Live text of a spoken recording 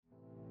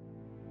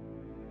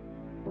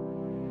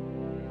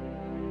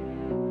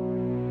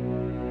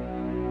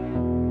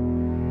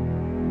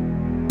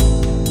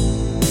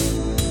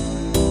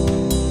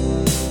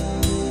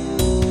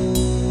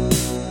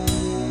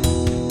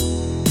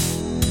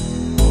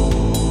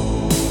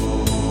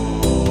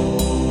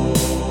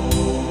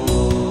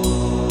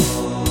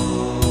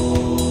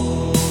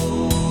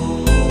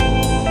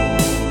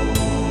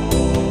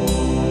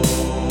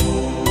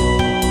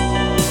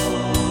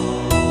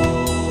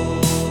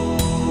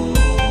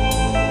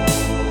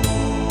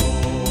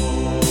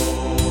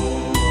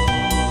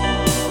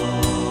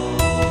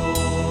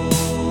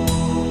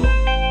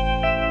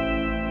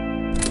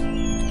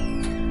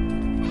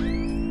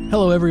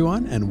Hello,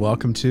 everyone, and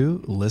welcome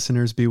to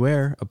Listeners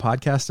Beware, a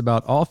podcast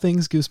about all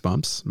things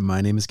Goosebumps. My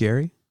name is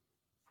Gary.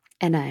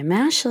 And I'm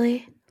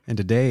Ashley. And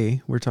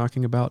today we're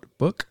talking about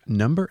book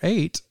number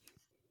 8.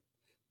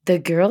 The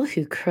Girl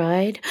Who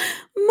Cried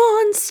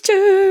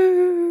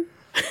Monster.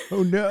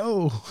 Oh,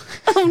 no.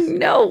 Oh,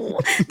 no.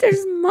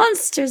 There's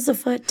monsters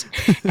afoot.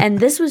 And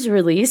this was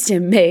released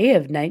in May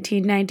of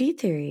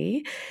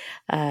 1993.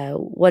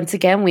 Once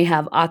again, we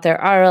have author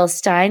R.L.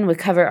 Stine with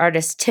cover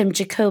artist Tim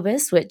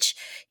Jacobus, which,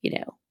 you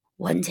know,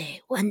 one day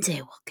we'll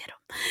get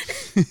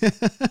him.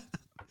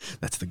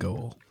 That's the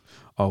goal.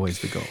 Always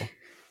the goal.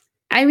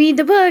 I mean,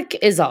 the book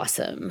is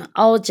awesome.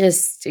 I'll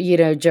just,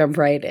 jump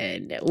right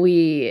in.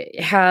 We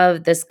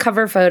have this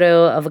cover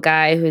photo of a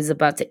guy who's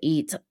about to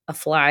eat a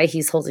fly.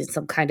 He's holding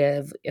some kind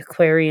of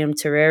aquarium,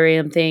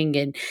 terrarium thing.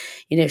 And,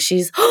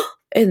 she's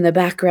in the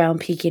background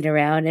peeking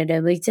around. And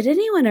I'm like, did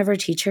anyone ever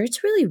teach her?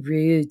 It's really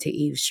rude to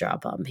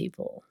eavesdrop on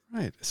people.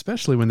 Right.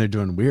 Especially when they're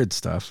doing weird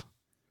stuff.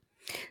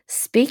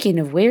 Speaking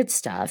of weird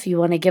stuff, you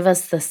want to give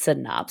us the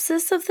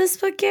synopsis of this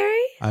book,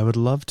 Gary? I would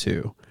love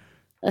to.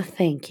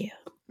 Thank you.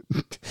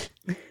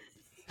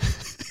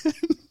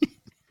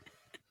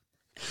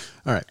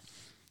 All right.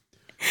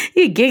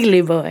 You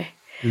giggly boy.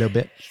 A little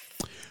bit.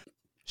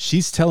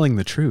 She's telling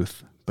the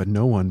truth, but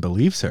no one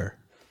believes her.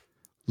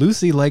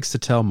 Lucy likes to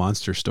tell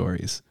monster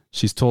stories.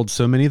 She's told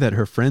so many that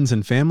her friends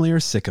and family are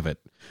sick of it.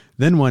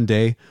 Then one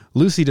day,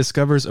 Lucy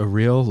discovers a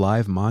real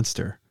live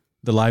monster,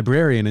 the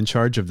librarian in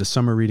charge of the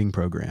summer reading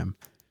program.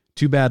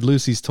 Too bad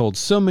Lucy's told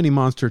so many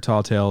monster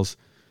tall tales.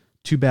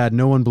 Too bad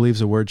no one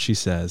believes a word she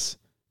says.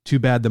 Too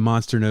bad the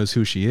monster knows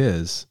who she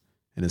is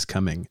and is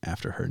coming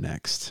after her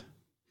next.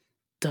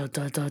 Dun,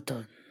 dun, dun,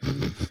 dun.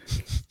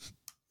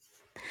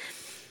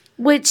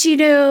 Which,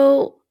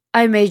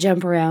 I may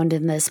jump around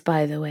in this,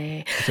 by the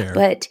way. Fair.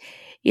 But,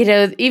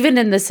 even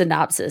in the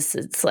synopsis,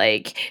 it's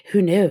like,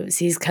 who knows?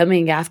 He's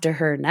coming after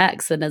her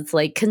next. And it's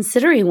like,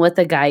 considering what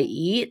the guy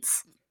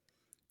eats,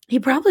 he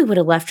probably would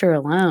have left her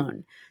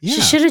alone. Yeah.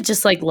 She should have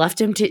just,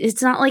 left him to.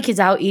 It's not like he's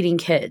out eating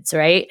kids,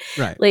 right?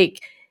 Right.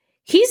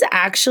 He's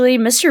actually,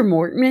 Mr.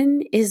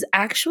 Mortman is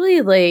actually,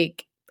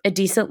 a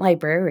decent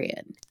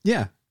librarian.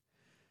 Yeah.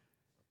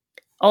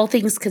 All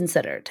things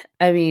considered.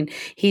 I mean,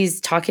 he's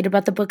talking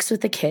about the books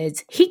with the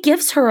kids. He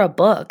gives her a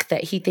book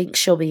that he thinks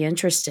she'll be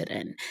interested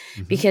in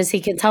because he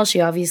can tell she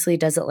obviously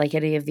doesn't like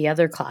any of the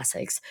other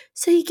classics.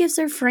 So he gives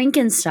her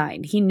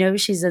Frankenstein. He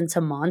knows she's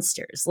into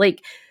monsters.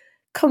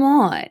 Come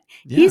on.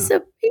 Yeah. He's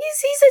a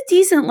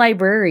decent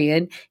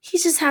librarian. He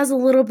just has a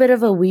little bit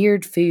of a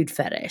weird food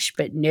fetish,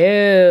 but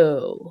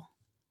no.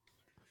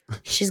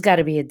 She's got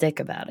to be a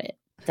dick about it.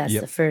 That's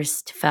the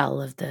first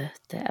foul of the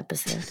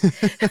episode.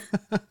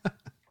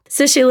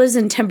 So she lives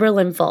in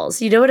Timberland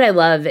Falls. You know what I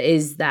love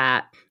is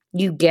that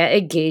you get a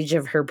gauge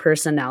of her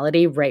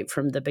personality right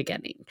from the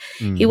beginning.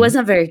 Mm-hmm. He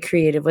wasn't very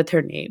creative with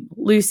her name.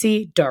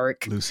 Lucy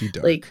Dark. Lucy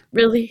Dark.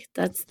 Really?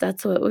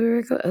 That's what we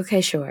were going.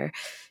 Okay, sure.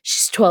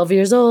 She's 12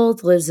 years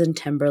old, lives in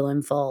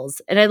Timberland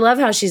Falls. And I love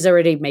how she's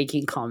already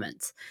making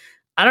comments.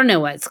 I don't know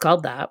why it's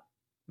called that.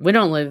 We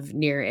don't live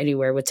near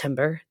anywhere with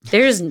timber.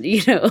 There's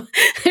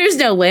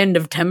no land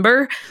of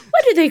timber.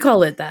 Why do they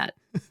call it that?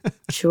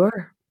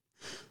 Sure.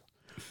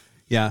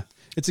 Yeah,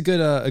 it's a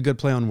good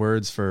play on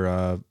words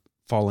for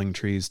falling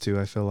trees too,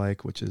 I feel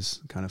like, which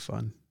is kind of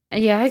fun.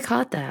 Yeah, I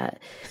caught that.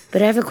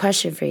 But I have a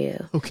question for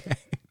you. Okay.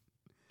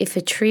 If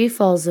a tree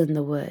falls in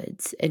the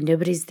woods and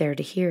nobody's there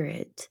to hear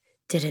it,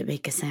 did it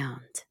make a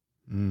sound?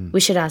 We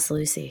should ask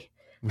Lucy.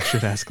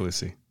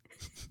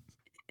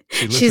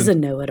 She's a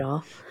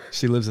know-it-all.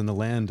 She lives in the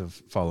land of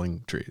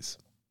falling trees.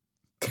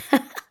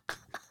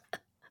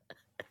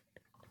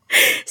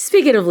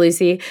 Speaking of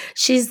Lucy,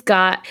 she's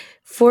got,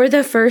 for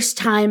the first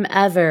time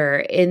ever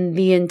in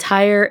the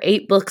entire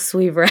 8 books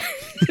we've read,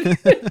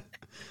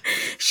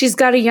 she's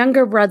got a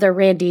younger brother,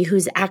 Randy,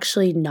 who's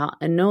actually not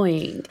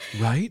annoying.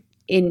 Right?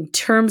 In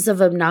terms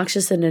of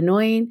obnoxious and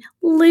annoying,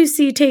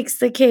 Lucy takes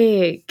the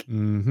cake.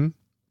 Mm-hmm.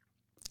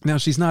 Now,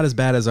 she's not as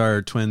bad as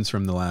our twins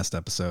from the last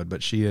episode,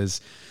 but she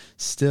is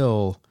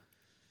still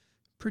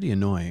pretty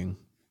annoying.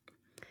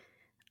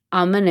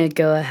 I'm going to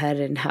go ahead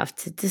and have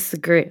to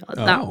disagree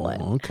on that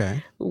one.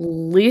 Okay.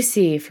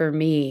 Lucy, for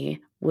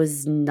me,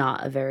 was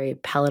not a very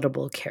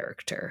palatable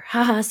character.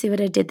 Haha, see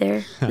what I did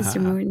there,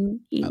 Mr.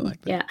 Morton? I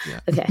like that. Yeah.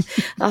 Okay.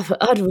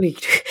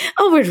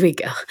 Onward we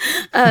go.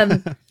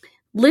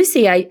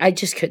 Lucy, I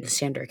just couldn't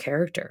stand her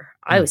character.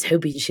 I was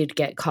hoping she'd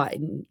get caught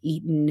and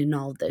eaten and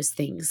all of those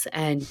things.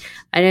 And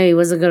I know he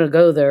wasn't going to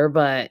go there,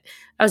 but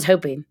I was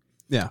hoping.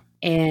 Yeah.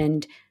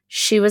 And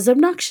she was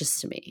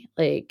obnoxious to me.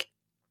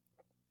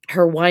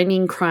 Her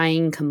whining,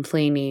 crying,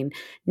 complaining.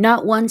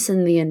 Not once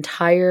in the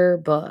entire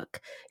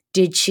book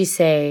did she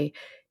say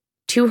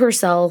to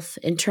herself,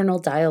 internal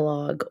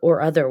dialogue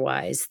or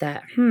otherwise,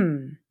 that,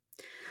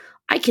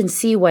 I can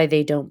see why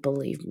they don't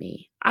believe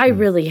me. I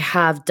really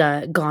have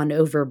gone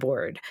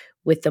overboard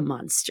with the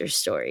monster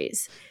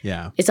stories.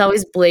 Yeah. It's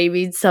always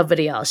blaming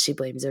somebody else. She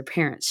blames her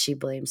parents. She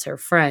blames her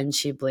friend.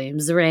 She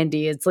blames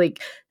Randy. It's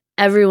like,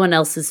 everyone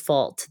else's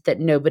fault that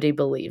nobody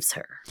believes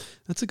her.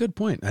 That's a good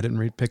point. I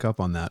didn't pick up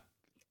on that.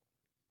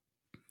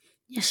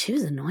 Yeah, she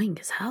was annoying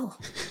as hell.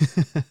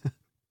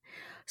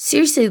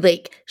 Seriously,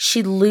 like,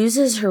 she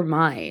loses her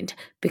mind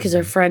because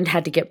her friend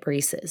had to get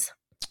braces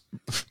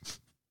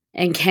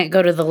and can't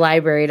go to the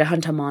library to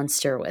hunt a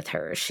monster with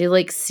her. She,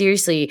 like,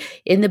 seriously,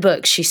 in the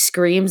book, she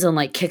screams and,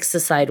 like, kicks the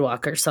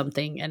sidewalk or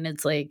something. And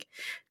it's like,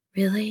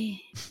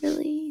 really?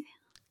 Really?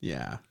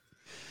 Yeah.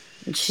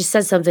 And she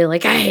said something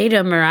like, I hate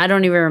him, or I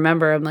don't even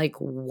remember. I'm like,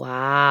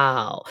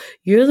 wow,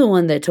 you're the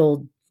one that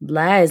told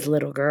lies,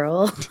 little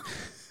girl.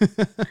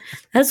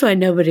 That's why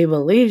nobody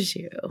believes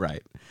you.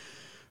 Right.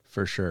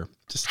 For sure.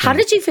 How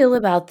did you feel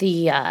about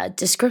the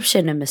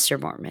description of Mr.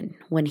 Mormon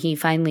when he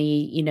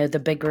finally, the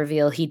big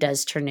reveal, he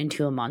does turn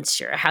into a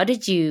monster? How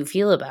did you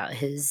feel about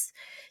his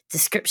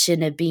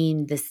description of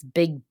being this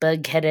big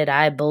bug-headed,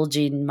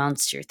 eye-bulging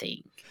monster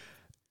thing?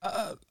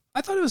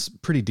 I thought it was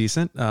pretty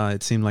decent.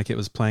 It seemed like it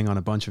was playing on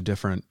a bunch of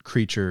different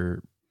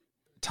creature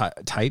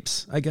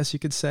types, I guess you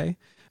could say.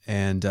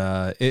 And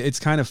it's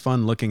kind of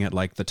fun looking at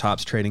like the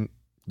Topps trading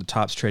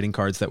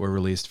cards that were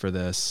released for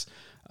this.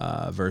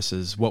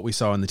 Versus what we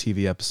saw in the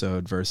TV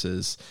episode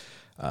versus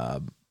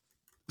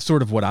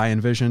sort of what I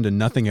envisioned, and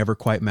nothing ever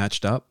quite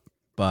matched up,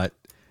 but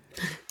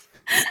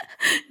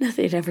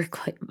nothing ever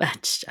quite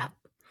matched up.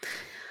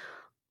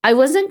 I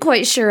wasn't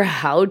quite sure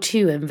how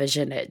to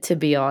envision it, to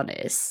be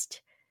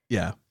honest.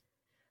 Yeah.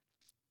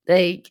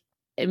 Like,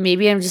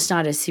 maybe I'm just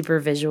not a super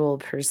visual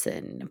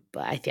person,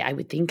 but I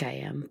would think I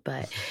am.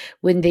 But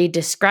when they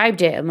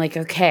described it, I'm like,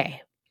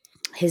 okay,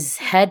 his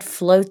head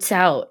floats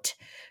out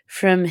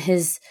from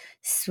his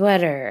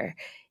sweater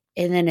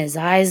and then his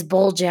eyes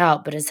bulge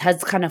out, but his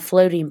head's kind of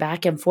floating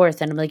back and forth.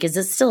 And I'm like, is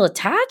it still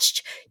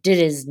attached? Did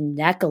his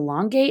neck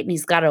elongate and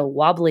he's got a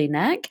wobbly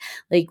neck?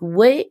 Like,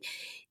 what?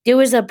 There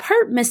was a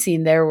part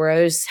missing there where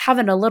I was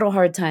having a little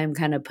hard time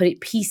kind of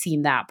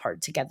piecing that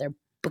part together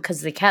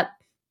because they kept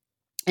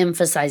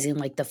emphasizing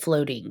like the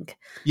floating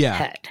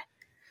head.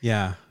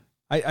 Yeah.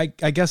 I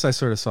guess I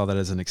sort of saw that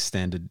as an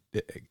extended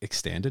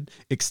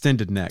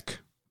neck.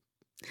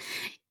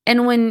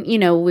 And when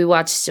I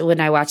watched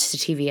the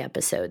TV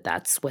episode,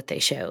 that's what they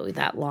show,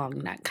 that long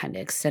neck kind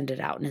of extended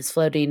out and is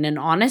floating. And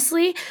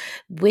honestly,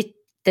 with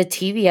the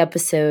TV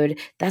episode,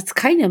 that's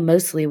kind of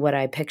mostly what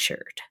I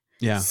pictured.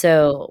 Yeah.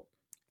 So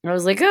I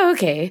was like, oh,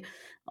 okay.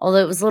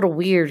 Although it was a little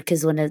weird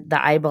because when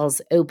the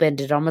eyeballs opened,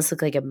 it almost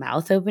looked like a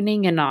mouth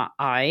opening and not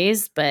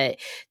eyes, but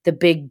the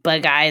big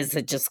bug eyes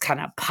that just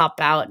kind of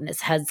pop out and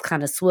his head's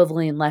kind of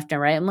swiveling left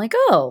and right. I'm like,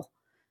 oh,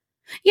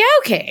 yeah,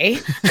 okay.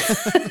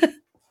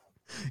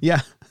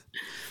 Yeah.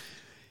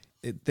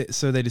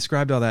 So they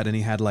described all that, and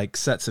he had like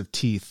sets of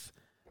teeth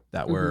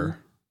that were,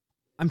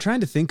 I'm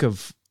trying to think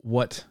of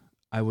what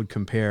I would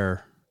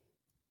compare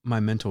my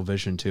mental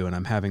vision to, and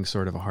I'm having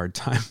sort of a hard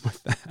time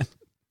with that,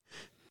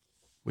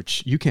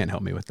 which you can't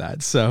help me with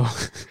that. So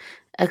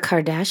a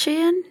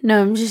Kardashian?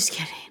 No, I'm just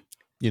kidding.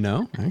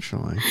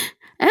 Actually.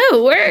 Oh,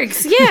 it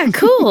works. Yeah,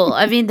 cool.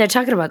 I mean, they're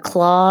talking about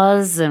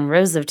claws and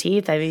rows of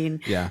teeth. I mean,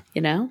 yeah.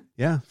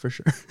 Yeah, for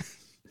sure.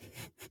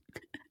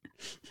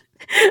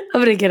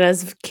 I'm going to get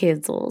us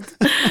canceled.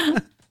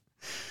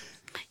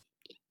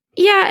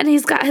 Yeah, and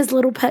he's got his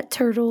little pet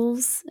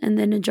turtles and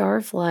then a jar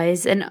of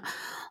flies. And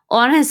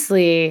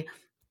honestly,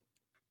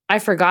 I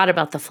forgot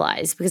about the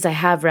flies because I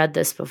have read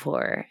this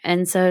before.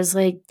 And so I was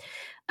like,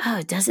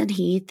 oh, doesn't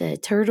he eat the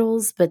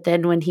turtles? But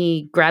then when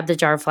he grabbed the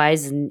jar of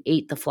flies and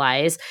ate the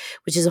flies,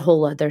 which is a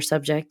whole other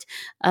subject,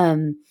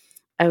 I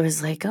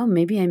was like, oh,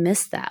 maybe I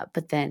missed that.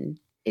 But then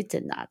it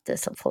did not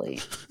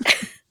disappoint.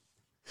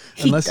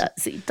 He does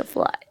eat the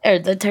fly or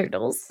the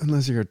turtles.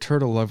 Unless you're a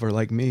turtle lover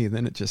like me,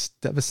 then it just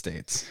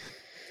devastates.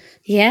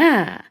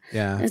 Yeah.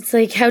 Yeah. It's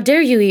like, how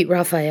dare you eat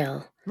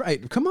Raphael?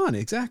 Right. Come on.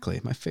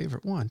 Exactly. My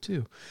favorite one,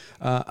 too.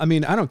 I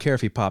mean, I don't care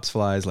if he pops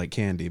flies like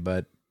candy,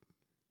 but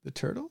the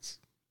turtles?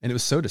 And it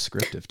was so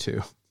descriptive,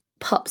 too.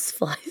 Pops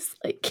flies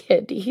like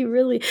candy.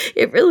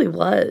 It really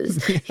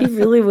was. Yeah. He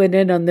really went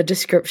in on the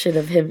description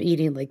of him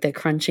eating like the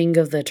crunching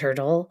of the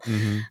turtle.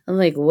 Mm-hmm. I'm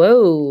like,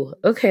 whoa,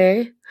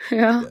 okay.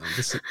 Yeah.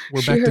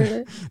 We're back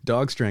to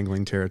dog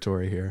strangling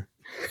territory here.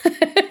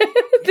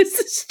 This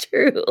is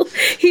true.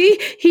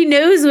 He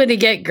knows when to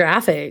get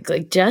graphic,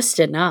 like just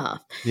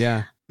enough.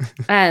 Yeah.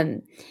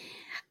 I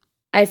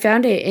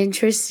found it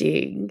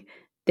interesting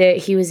that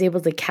he was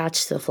able to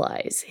catch the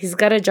flies. He's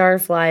got a jar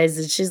of flies,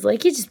 and she's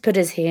like, he just put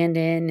his hand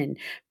in and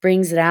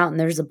brings it out, and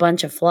there's a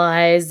bunch of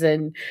flies,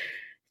 and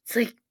it's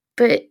like,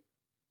 but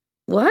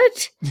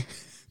what?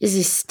 Is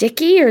he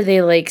sticky? Are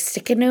they like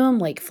sticking to him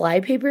like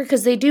fly paper?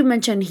 Because they do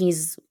mention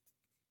he's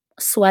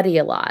sweaty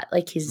a lot,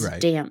 like he's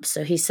damp,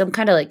 so he's some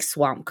kind of like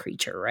swamp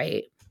creature,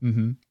 right?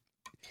 Mm-hmm.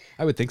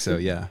 I would think so,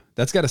 yeah.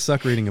 That's got to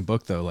suck reading a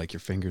book, though, like your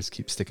fingers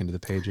keep sticking to the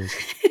pages.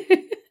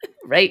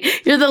 Right?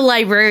 You're the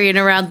librarian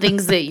around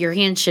things that your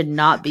hands should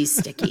not be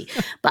sticky.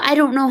 But I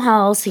don't know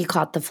how else he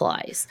caught the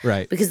flies.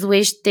 Right. Because the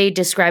way they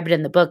describe it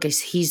in the book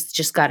is he's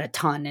just got a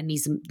ton and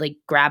he's like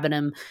grabbing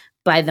them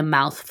by the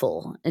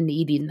mouthful and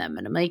eating them.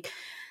 And I'm like,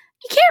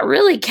 You can't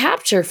really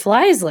capture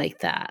flies like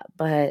that,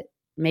 but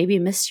maybe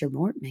Mr.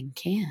 Mortman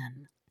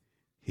can.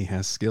 He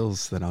has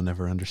skills that I'll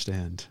never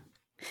understand.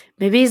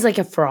 Maybe he's like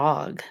a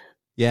frog.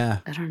 Yeah.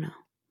 I don't know.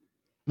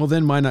 Well,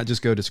 then why not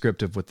just go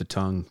descriptive with the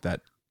tongue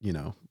that, you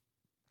know.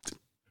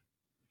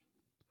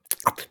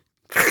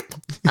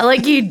 I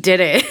like you did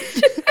it.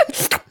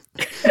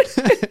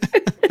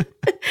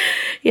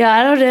 Yeah,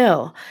 I don't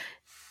know.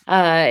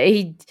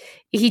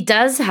 He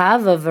does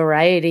have a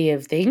variety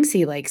of things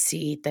he likes to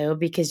eat, though,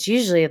 because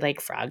usually,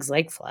 like, frogs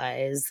like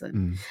flies.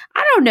 And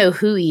I don't know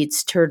who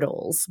eats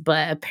turtles,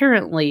 but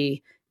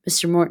apparently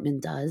Mr.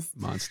 Mortman does.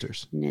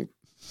 Monsters.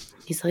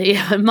 He's like,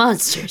 yeah,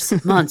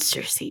 monsters.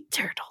 Monsters eat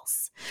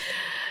turtles.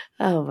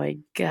 Oh, my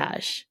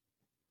gosh.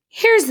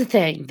 Here's the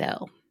thing,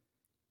 though.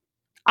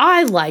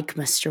 I like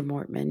Mr.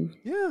 Mortman.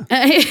 Yeah.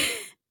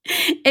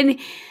 And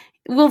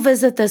we'll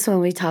visit this when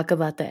we talk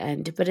about the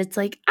end, but it's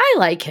like, I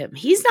like him.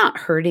 He's not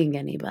hurting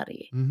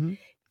anybody.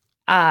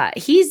 Mm-hmm.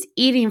 He's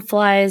eating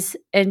flies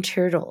and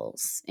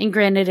turtles. And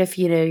granted, if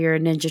you're a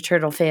Ninja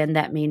Turtle fan,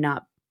 that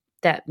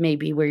may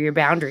be where your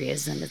boundary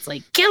is, and it's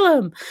like, kill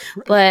him.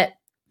 Right. But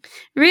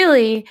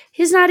really,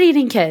 he's not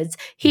eating kids.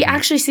 He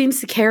actually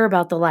seems to care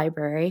about the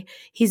library.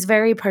 He's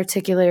very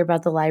particular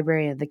about the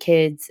library and the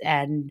kids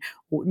and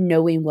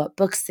knowing what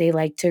books they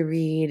like to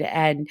read.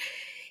 And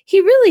he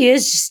really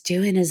is just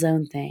doing his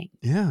own thing.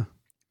 Yeah.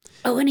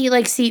 Oh, and he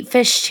likes to eat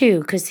fish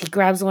too, because he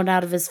grabs one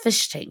out of his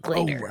fish tank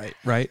later. Oh,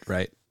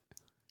 right.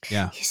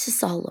 Yeah. He's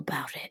just all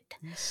about it.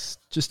 He's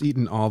just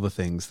eating all the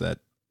things that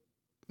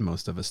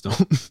most of us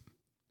don't.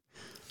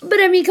 But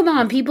I mean, come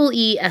on. People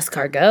eat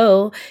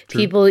escargot.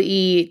 True. People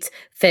eat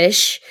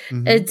fish.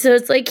 Mm-hmm. And so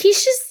it's like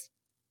he's just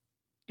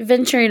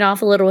venturing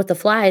off a little with the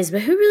flies.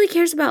 But who really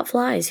cares about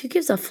flies? Who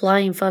gives a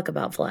flying fuck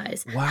about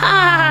flies? Wow.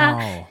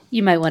 Ha!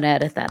 You might want to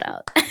edit that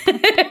out.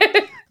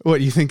 What,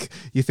 you think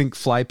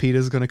Fly Pete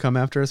is going to come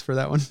after us for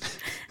that one?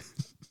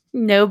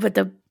 No, but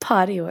the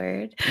potty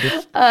word.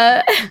 No,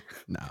 I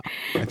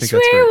think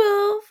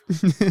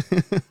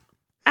Swearwolf.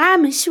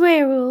 I'm a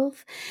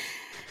swearwolf.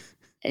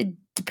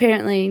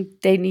 Apparently,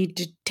 they need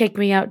to take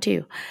me out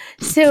too.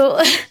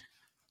 So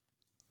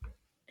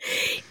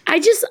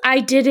I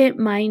didn't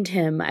mind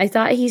him. I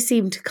thought he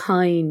seemed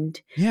kind.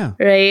 Yeah.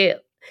 Right?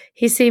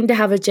 He seemed to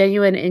have a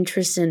genuine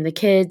interest in the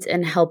kids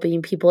and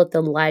helping people at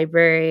the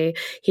library.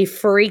 He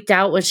freaked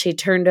out when she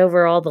turned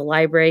over all the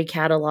library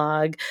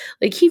catalog.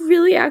 Like, he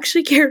really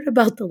actually cared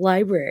about the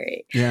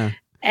library. Yeah.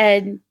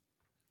 And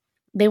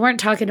they weren't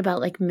talking about,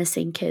 like,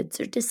 missing kids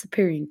or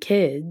disappearing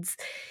kids.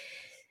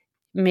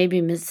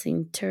 Maybe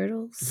missing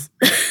turtles.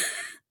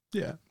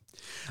 Yeah.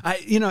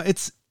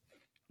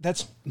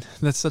 That's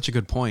such a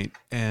good point.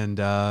 And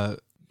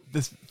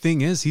the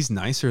thing is, he's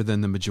nicer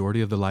than the majority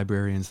of the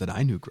librarians that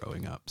I knew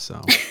growing up.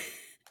 So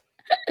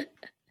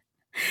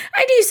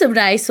I knew some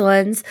nice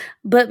ones,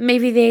 but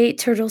maybe they ate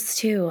turtles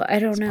too. I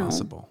don't know.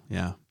 Possible.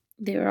 Yeah.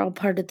 They were all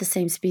part of the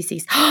same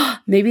species.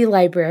 Maybe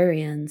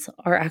librarians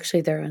are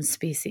actually their own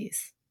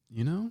species.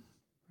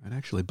 I'd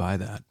actually buy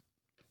that.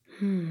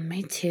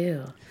 Me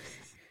too.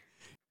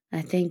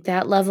 I think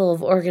that level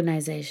of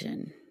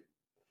organization.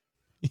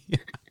 Yeah.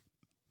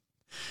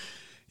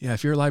 Yeah,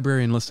 if you're a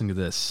librarian listening to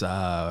this,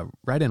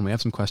 write in. We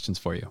have some questions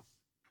for you.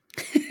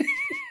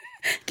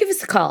 Give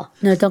us a call.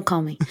 No, don't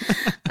call me.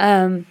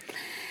 Yeah,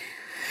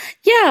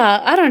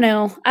 I don't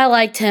know. I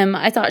liked him.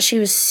 I thought she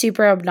was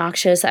super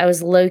obnoxious. I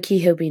was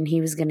low-key hoping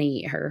he was going to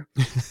eat her.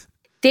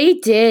 They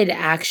did,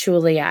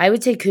 actually. I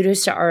would say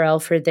kudos to RL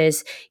for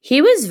this.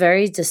 He was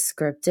very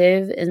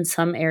descriptive in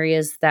some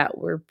areas that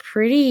were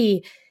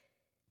pretty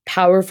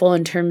powerful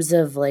in terms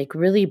of, like,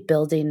 really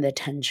building the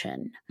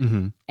tension.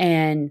 Mm-hmm.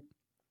 And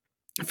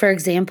for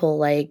example,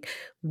 like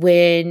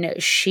when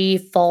she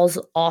falls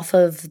off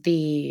of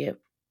the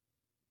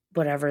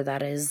whatever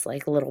that is,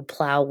 like little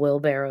plow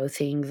wheelbarrow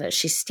thing that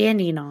she's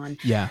standing on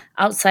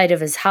outside of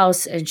his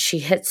house, and she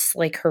hits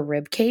like her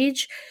rib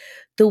cage,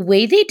 the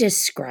way they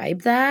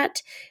describe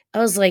that, I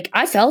was like,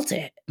 I felt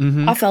it.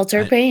 Mm-hmm. I felt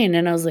her pain,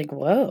 and I was like,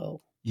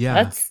 whoa,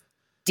 that's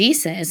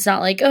decent. It's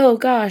not like, oh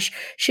gosh,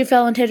 she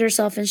fell and hit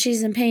herself and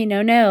she's in pain.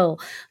 Oh no.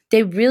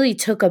 They really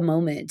took a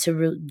moment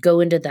to go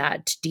into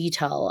that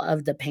detail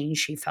of the pain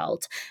she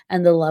felt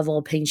and the level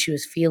of pain she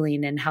was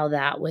feeling and how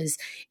that was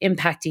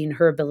impacting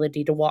her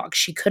ability to walk.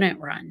 She couldn't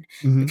run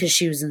because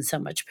she was in so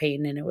much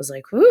pain, and it was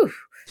like, whew,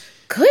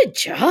 good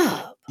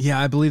job. Yeah,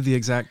 I believe the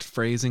exact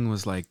phrasing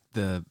was like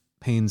the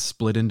pain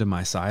split into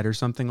my side or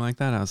something like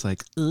that. I was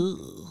like,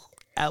 ooh.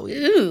 Owie.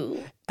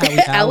 Ooh.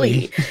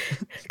 Owie.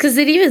 Because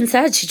it even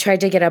said she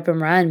tried to get up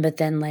and run, but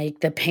then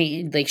like the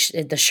pain, like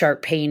the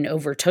sharp pain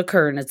overtook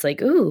her, and it's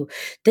like, ooh,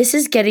 this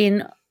is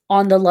getting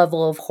on the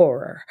level of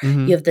horror.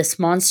 Mm-hmm. You have this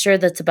monster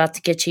that's about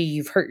to get you.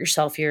 You've hurt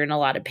yourself. You're in a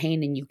lot of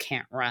pain, and you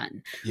can't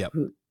run. Yep.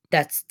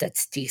 That's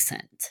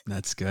decent.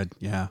 That's good.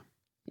 Yeah.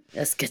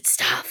 That's good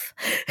stuff.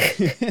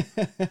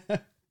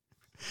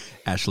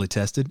 Ashley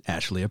tested.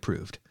 Ashley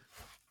approved.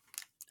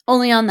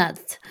 Only on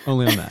that.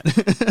 Only on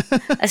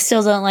that. I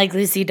still don't like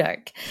Lucy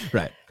Dark.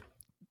 Right.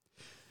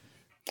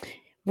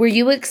 Were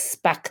you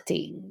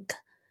expecting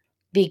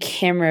the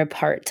camera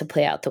part to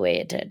play out the way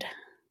it did.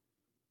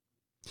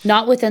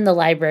 Not within the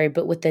library,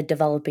 but with the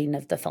developing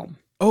of the film.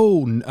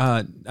 Oh,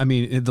 I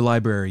mean, in the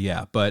library,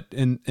 yeah. But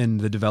in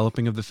the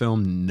developing of the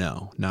film,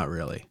 no, not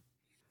really.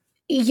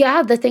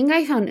 Yeah, the thing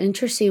I found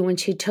interesting when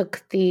she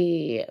took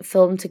the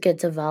film to get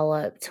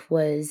developed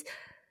was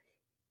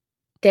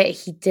that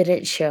he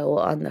didn't show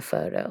on the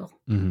photo.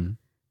 Mm-hmm.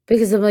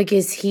 Because I'm like,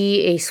 is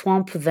he a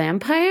swamp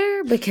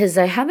vampire? Because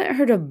I haven't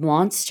heard of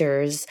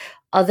monsters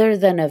other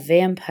than a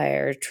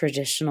vampire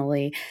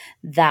traditionally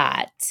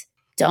that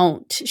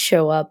don't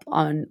show up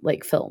on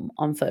like film,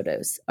 on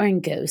photos, or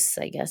in ghosts,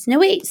 I guess. No,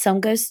 wait, some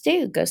ghosts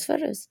do, ghost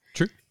photos.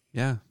 True.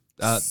 Yeah.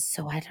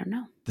 So I don't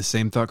know. The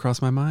same thought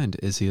crossed my mind.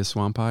 Is he a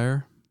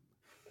swampire?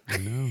 Who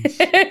knows?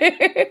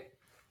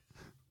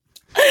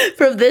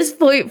 From this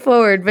point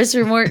forward,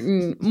 Mr.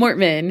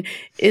 Mortman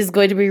is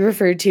going to be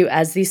referred to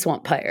as the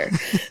Swampire.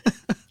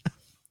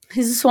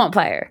 He's a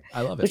Swampire.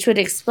 I love it. Which would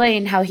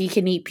explain how he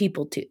can eat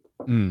people too.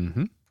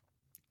 Mm-hmm.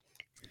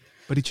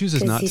 But he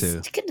chooses not he's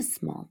to. sticking to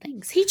small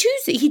things. He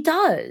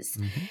does.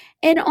 Mm-hmm.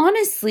 And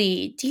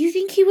honestly, do you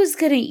think he was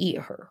going to eat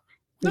her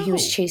when he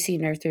was No.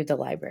 chasing her through the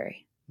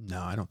library?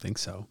 No, I don't think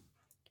so.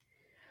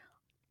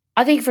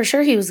 I think for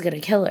sure he was going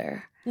to kill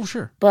her. Well,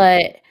 sure.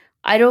 But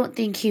I don't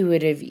think he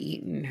would have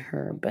eaten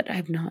her, but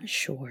I'm not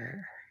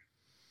sure.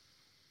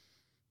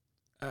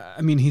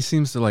 I mean, he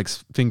seems to like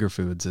finger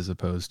foods as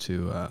opposed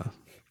to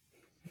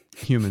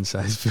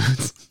human-sized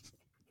foods.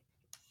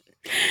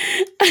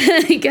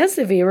 I guess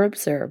if he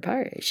rips her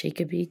apart, she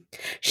could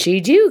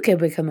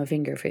become a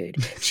finger food.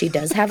 She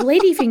does have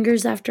lady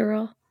fingers after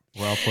all.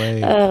 Well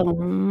played. Oh,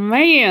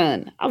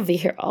 man. I'll be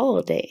here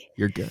all day.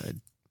 You're good.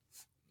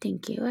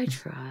 Thank you. I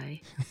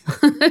try.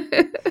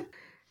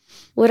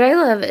 What I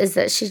love is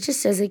that she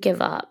just doesn't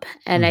give up.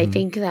 And I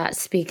think that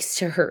speaks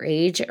to her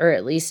age, or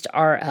at least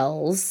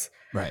RL's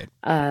right.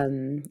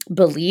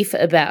 Belief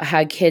about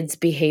how kids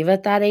behave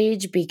at that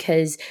age,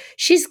 because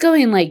she's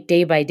going like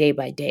day by day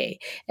by day.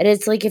 And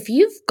it's like, if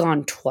you've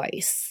gone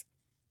twice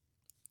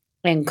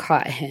and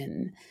caught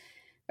him,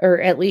 or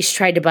at least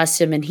tried to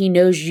bust him, and he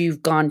knows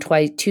you've gone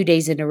 2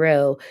 days in a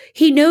row,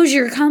 he knows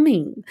you're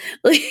coming.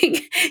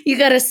 Like, you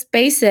got to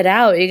space it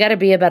out. You got to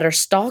be a better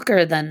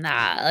stalker than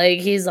that. Like,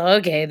 he's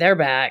okay, they're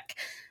back.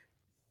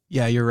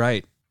 Yeah, you're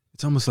right.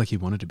 It's almost like he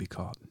wanted to be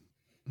caught.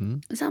 Hmm?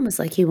 It's almost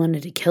like he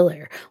wanted to kill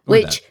her,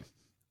 which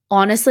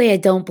honestly, I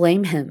don't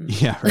blame him.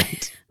 Yeah,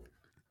 right.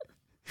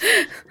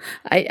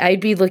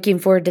 I'd be looking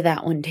forward to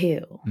that one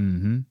too.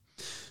 Mm-hmm.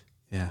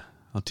 Yeah,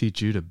 I'll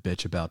teach you to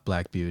bitch about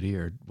Black Beauty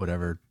or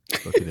whatever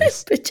book it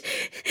is. But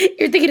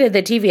you're thinking of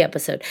the TV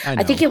episode.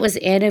 I think it was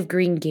Anne of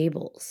Green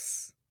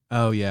Gables.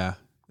 Oh, yeah,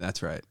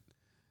 that's right.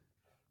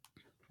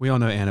 We all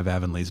know Anne of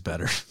Avonlea's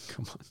better.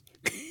 Come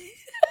on.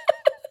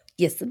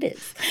 Yes, it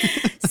is.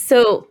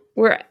 So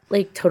we're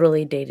like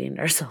totally dating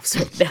ourselves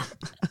right now.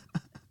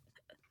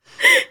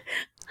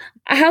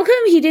 How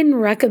come he didn't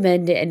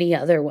recommend any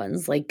other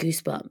ones like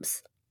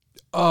Goosebumps?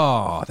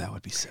 Oh, that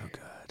would be so good.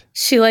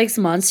 She likes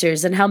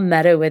monsters, and how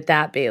meta would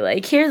that be?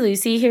 Like, here,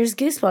 Lucy, here's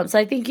Goosebumps.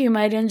 I think you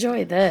might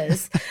enjoy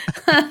this.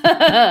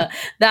 That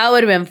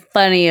would have been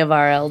funny of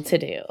RL to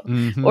do.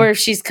 Mm-hmm. Or if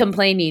she's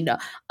complaining,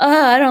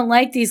 I don't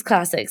like these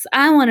classics.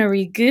 I want to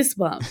read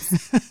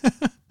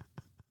Goosebumps.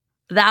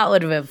 That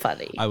would have been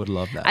funny. I would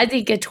love that. I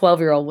think a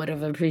 12-year-old would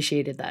have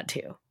appreciated that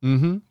too.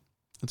 Mm-hmm.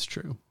 That's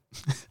true.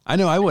 I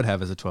know I would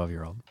have as a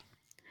 12-year-old.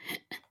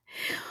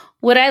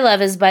 What I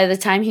love is by the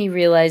time he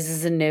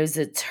realizes and knows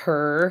it's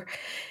her,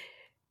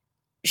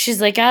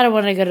 she's like, I don't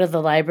want to go to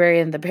the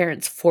library, and the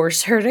parents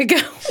force her to go.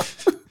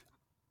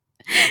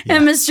 Yeah.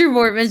 And Mr.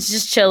 Mortman's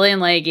just chilling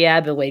like, yeah,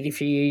 I've been waiting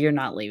for you. You're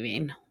not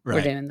leaving. Right.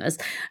 We're doing this.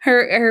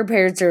 Her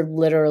parents are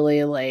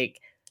literally like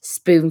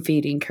spoon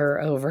feeding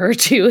her over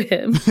to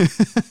him.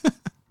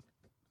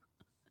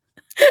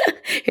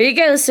 Here you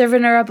go,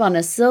 serving her up on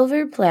a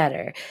silver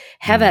platter.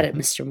 Have at it,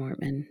 Mr.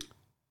 Mortman.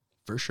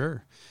 For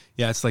sure.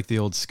 Yeah, it's like the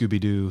old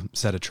Scooby-Doo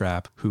set a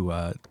trap who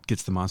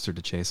gets the monster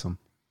to chase him.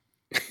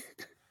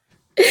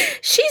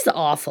 She's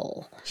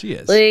awful. She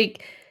is.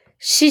 Like,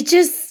 she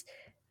just,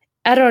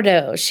 I don't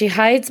know. She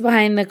hides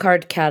behind the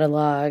card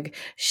catalog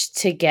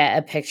to get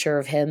a picture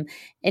of him.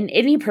 And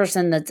any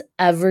person that's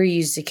ever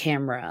used a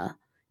camera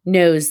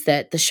knows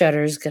that the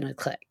shutter is going to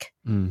click.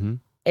 Mm-hmm.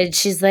 And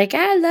she's like,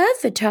 I love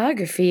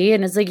photography.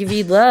 And it's like, if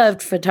you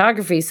loved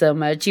photography so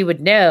much, you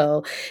would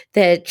know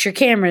that your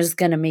camera is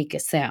going to make a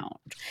sound.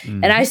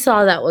 Mm-hmm. And I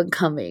saw that one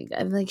coming.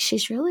 I'm like,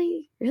 she's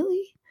really?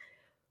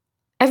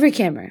 Every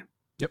camera,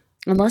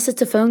 unless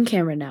it's a phone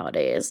camera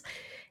nowadays,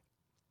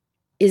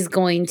 is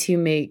going to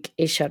make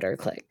a shutter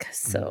click.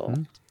 So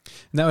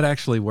And that would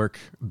actually work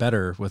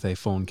better with a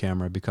phone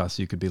camera, because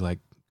you could be like,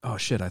 oh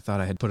shit, I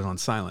thought I had put it on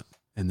silent.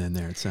 And then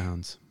there it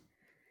sounds.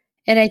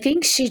 And I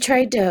think she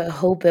tried to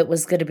hope it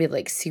was going to be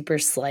like super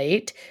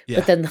slight,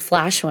 but then the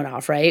flash went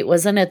off, right?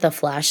 Wasn't it the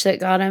flash that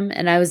got him?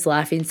 And I was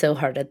laughing so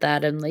hard at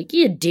that. I'm like,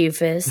 you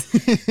doofus.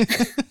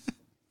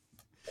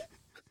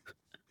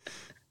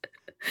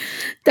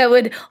 That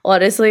would,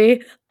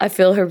 honestly, I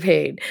feel her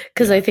pain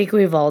because I think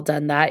we've all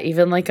done that,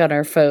 even like on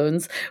our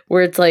phones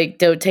where it's like,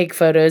 don't take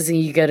photos and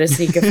you go to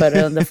sneak a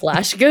photo and the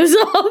flash goes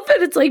off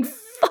and it's like,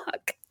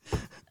 fuck.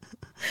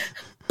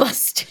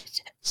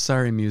 Busted.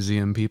 Sorry,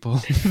 museum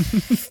people.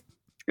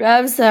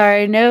 I'm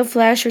sorry. No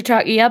flash or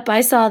talk. Yep,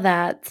 I saw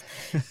that.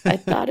 I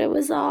thought it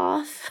was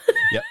off.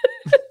 Yep.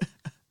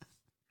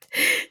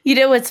 You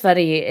know what's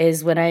funny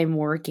is when I'm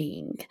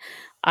working,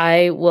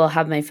 I will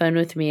have my phone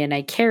with me and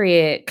I carry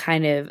it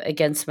kind of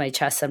against my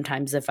chest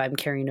sometimes if I'm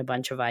carrying a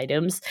bunch of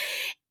items.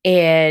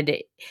 And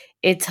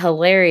it's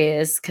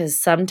hilarious because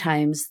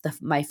sometimes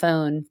my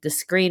phone, the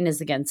screen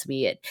is against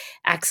me. It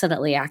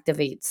accidentally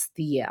activates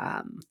the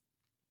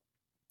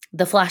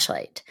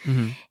flashlight.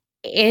 Mm-hmm.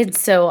 And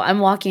so I'm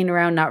walking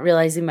around not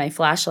realizing my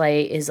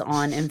flashlight is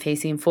on and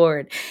facing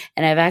forward.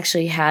 And I've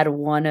actually had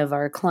one of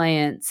our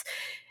clients,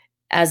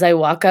 as I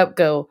walk up,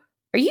 go,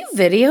 "Are you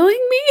videoing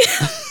me?"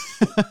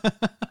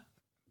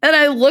 And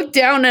I look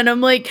down and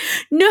I'm like,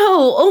 "No,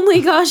 oh my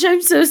gosh,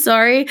 I'm so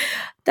sorry.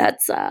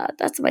 That's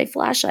my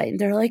flashlight." And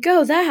they're like,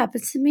 "Oh, that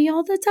happens to me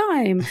all the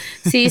time."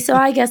 See, so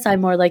I guess I'm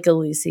more like a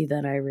Lucy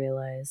than I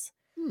realize.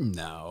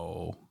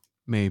 No,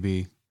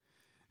 maybe.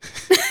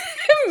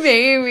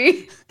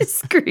 Maybe.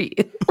 Screw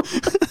you.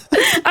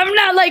 I'm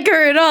not like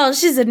her at all.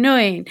 She's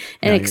annoying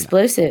and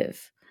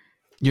explosive.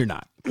 You're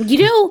not.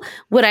 You know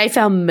what I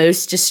found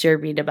most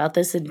disturbing about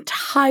this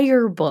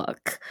entire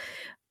book?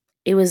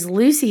 It was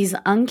Lucy's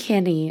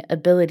uncanny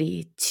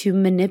ability to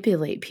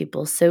manipulate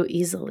people so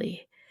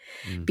easily.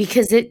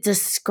 Because it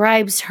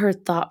describes her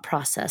thought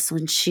process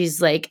when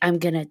she's like, I'm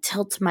going to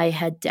tilt my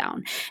head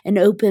down and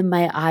open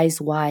my eyes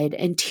wide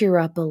and tear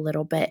up a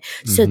little bit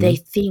so they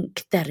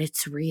think that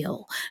it's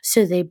real.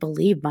 So they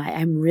believe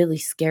I'm really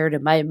scared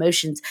of my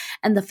emotions.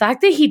 And the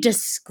fact that he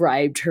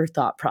described her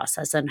thought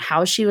process and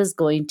how she was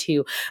going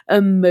to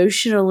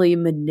emotionally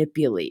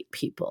manipulate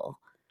people.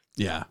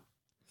 Yeah.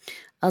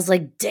 I was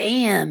like,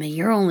 damn, and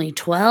you're only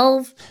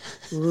 12?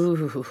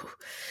 Ooh.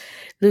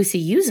 Lucy,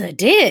 use a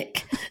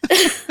dick.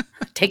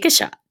 Take a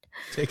shot.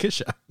 Take a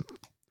shot.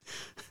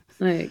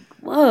 Like,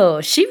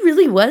 whoa, she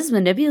really was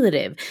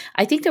manipulative.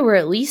 I think there were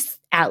at least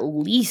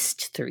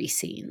 3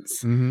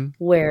 scenes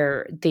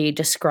where they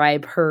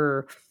describe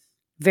her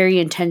very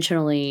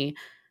intentionally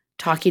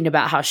talking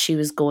about how she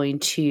was going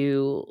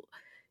to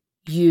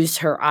use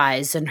her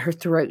eyes and her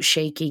throat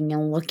shaking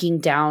and looking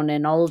down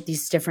and all of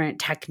these different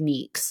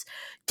techniques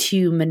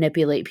to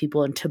manipulate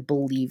people into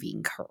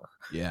believing her.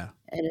 Yeah.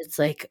 And it's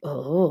like,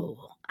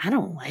 oh, I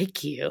don't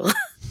like you.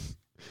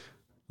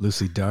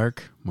 Lucy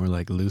Dark, more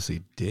like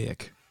Lucy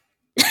Dick.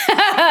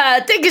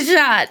 Take a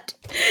shot.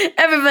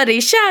 Everybody,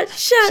 shot.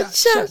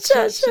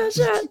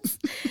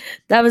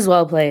 That was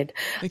well played.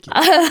 Thank you.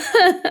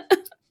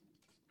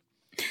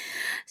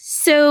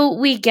 So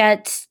we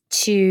get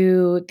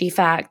to the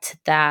fact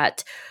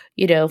that,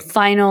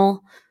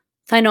 final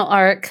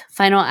arc,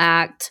 final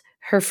act,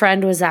 her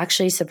friend was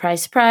actually,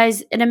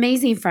 surprise, an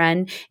amazing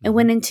friend and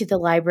went into the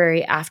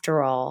library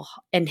after all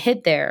and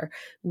hid there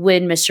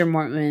when Mr.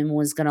 Mortman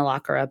was going to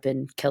lock her up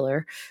and kill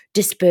her,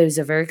 dispose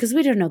of her, because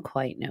we don't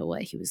quite know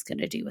what he was going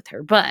to do with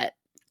her. But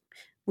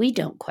we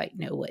don't quite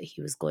know what he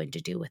was going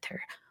to do with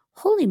her.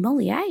 Holy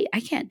moly, I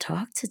can't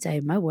talk today.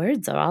 My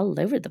words are all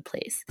over the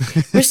place.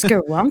 We're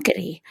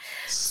skerwonkety.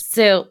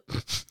 So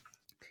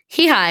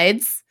he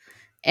hides,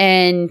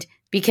 and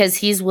because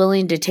he's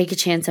willing to take a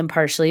chance and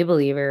partially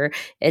believe her,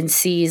 and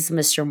sees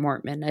Mr.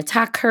 Mortman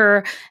attack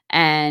her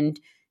and,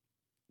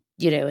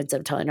 ends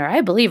up telling her,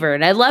 I believe her.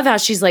 And I love how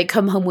she's like,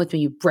 come home with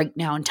me right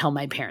now and tell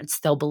my parents.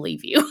 They'll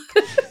believe you.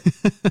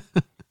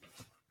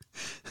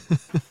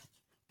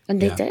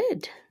 And they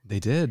did. They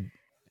did.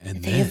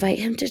 And they invite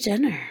him to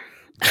dinner.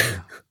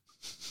 Yeah.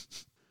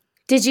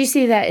 Did you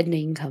see that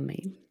ending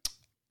coming?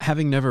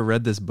 Having never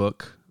read this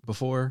book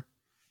before,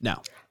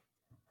 no.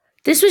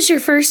 This was your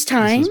first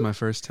time? This was my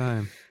first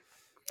time.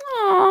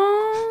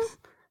 Aww.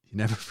 You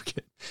never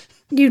forget.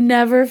 You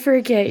never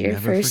forget your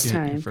first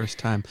time. Your first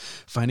time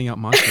finding out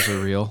monsters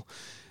are real.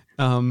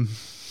 And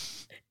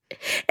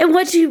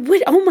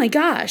oh my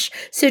gosh.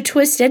 So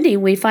twist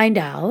ending, we find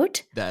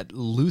out that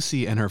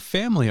Lucy and her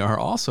family are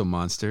also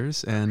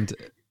monsters, and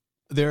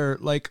they're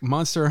like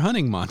monster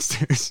hunting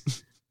monsters.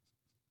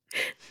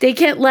 They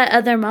can't let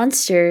other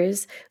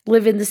monsters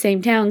live in the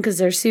same town because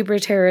they're super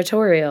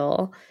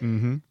territorial.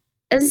 Mm-hmm.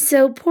 And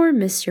so poor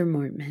Mr.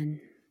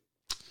 Mortman.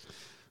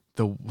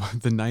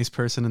 The nice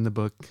person in the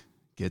book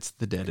gets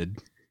the deaded.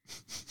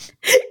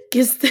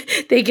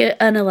 They get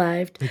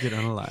unalived. They get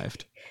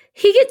unalived.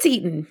 He gets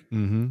eaten.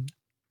 Mm-hmm.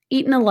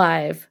 Eaten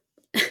alive.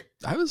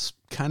 I was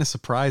kind of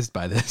surprised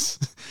by this.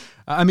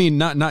 I mean,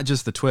 not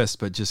just the twist,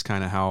 but just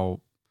kind of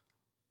how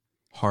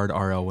hard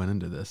RL went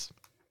into this.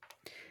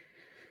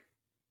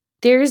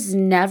 There's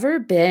never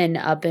been,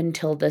 up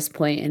until this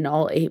point in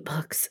all 8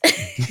 books,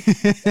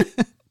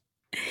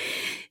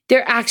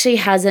 there actually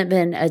hasn't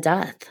been a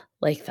death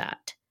like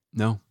that.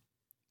 No.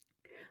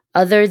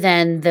 Other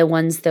than the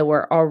ones that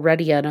were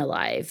already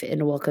unalive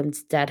in Welcome to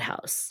Dead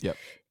House. Yep.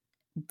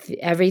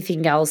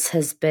 everything else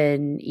has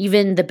been,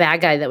 even the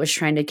bad guy that was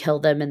trying to kill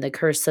them in the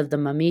Curse of the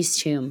Mummy's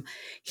Tomb,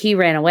 he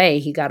ran away.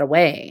 He got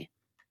away.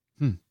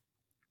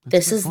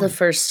 This is the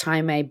first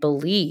time, I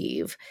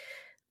believe,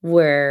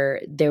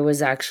 where there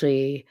was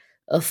actually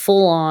a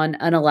full-on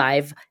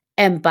unalive,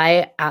 and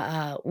by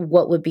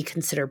what would be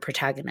considered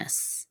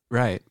protagonists.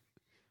 Right.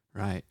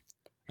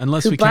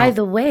 Unless who, by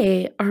the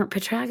way, aren't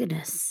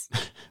protagonists.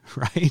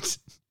 Right.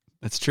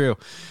 That's true.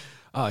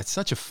 Oh, it's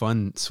such a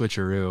fun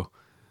switcheroo.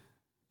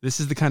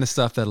 This is the kind of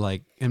stuff that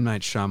like M.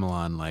 Night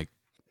Shyamalan, like,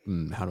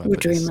 how do I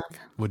put this?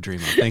 Would dream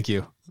of. Thank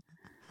you.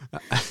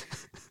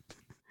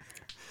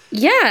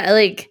 Yeah,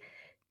 like,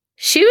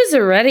 she was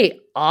already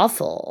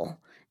awful.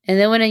 And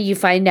then when you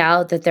find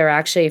out that they're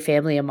actually a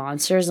family of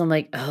monsters, I'm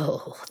like,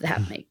 oh,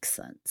 that makes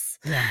sense.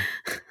 Yeah.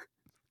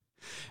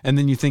 And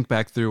then you think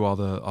back through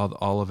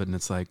all of it, and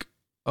it's like,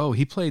 oh,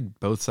 he played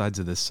both sides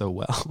of this so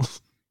well.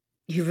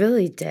 He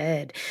really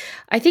did.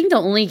 I think the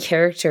only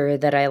character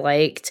that I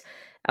liked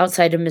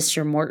outside of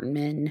Mr.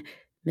 Mortman,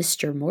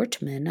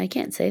 I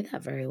can't say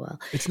that very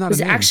well. It's not. It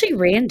was actually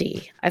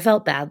Randy. I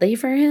felt badly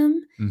for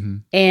him,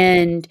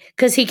 and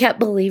because he kept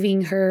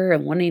believing her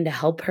and wanting to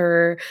help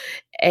her,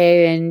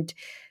 and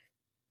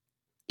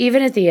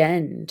even at the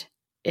end,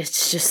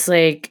 it's just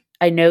like,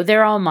 I know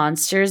they're all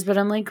monsters, but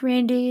I'm like,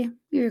 Randy,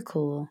 you're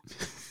cool.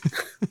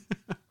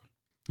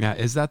 Yeah,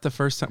 is that the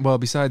first time? Well,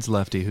 besides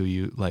Lefty, who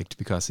you liked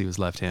because he was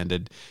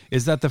left-handed,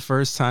 is that the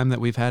first time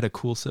that we've had a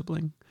cool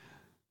sibling?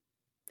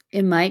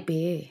 It might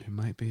be. It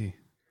might be.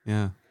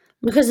 Yeah.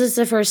 Because it's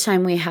the first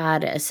time we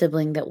had a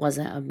sibling that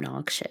wasn't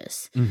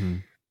obnoxious.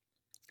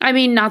 I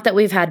mean, not that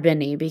we've had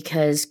many,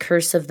 because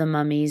Curse of the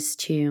Mummy's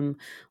Tomb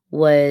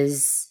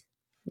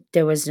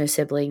there was no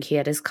sibling. He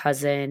had his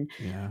cousin.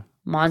 Yeah.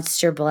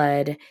 Monster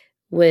Blood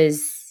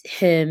was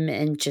him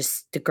and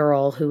just the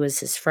girl who was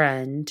his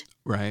friend.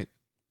 Right.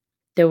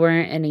 There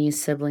weren't any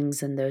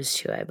siblings in those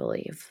two, I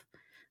believe.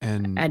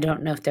 And I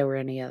don't know if there were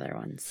any other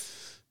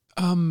ones.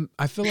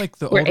 I feel like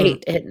the We're older...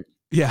 8 hidden.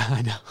 Yeah,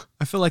 I know.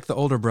 I feel like the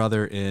older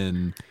brother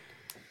in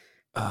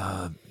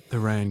the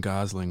Ryan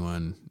Gosling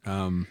one.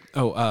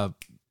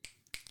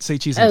 Say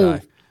Cheese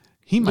and Die.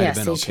 He might have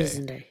been okay. Cheese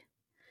and Die.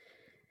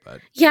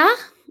 But yeah.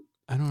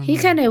 I don't know. He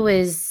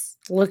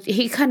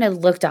kind of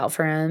looked out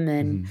for him,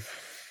 and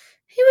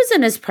he was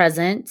in his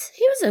presence.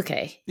 He was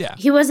okay. Yeah.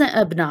 He wasn't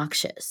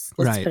obnoxious.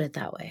 Let's put it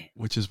that way.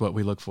 Which is what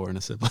we look for in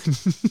a sibling.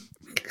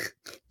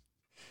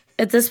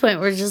 At this point,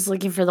 we're just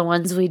looking for the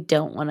ones we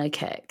don't want to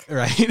kick.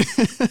 Right.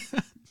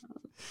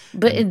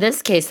 But in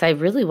this case, I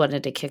really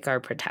wanted to kick our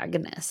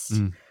protagonist.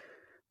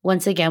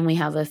 Once again, we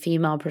have a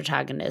female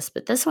protagonist,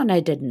 but this one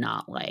I did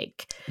not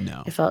like.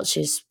 No. I felt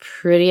she's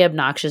pretty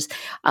obnoxious.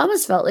 I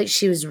almost felt like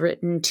she was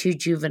written too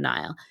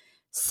juvenile.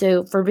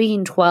 So for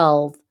being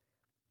 12,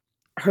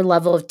 her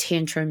level of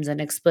tantrums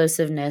and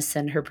explosiveness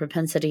and her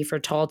propensity for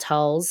tall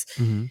tales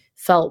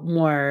felt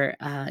more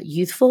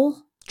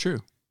youthful. True.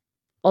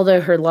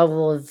 Although her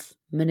level of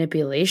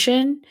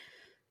manipulation,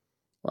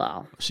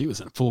 well. She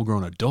was a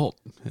full-grown adult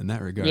in that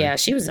regard. Yeah,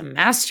 she was a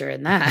master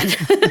in that.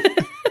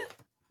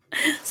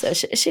 So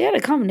she had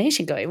a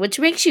combination going, which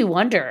makes you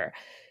wonder,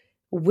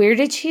 where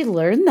did she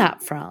learn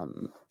that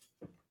from?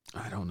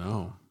 I don't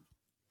know.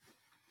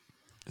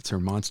 It's her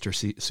monster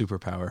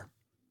superpower.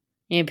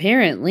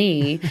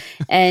 Apparently.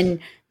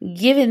 And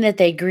given that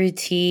they grew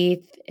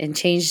teeth and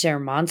changed their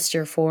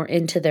monster form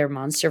into their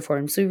monster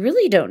forms, we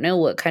really don't know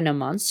what kind of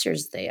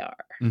monsters they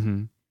are.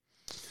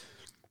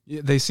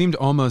 Yeah, they seemed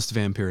almost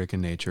vampiric in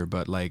nature,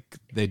 but like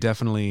they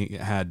definitely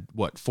had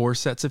 4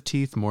 sets of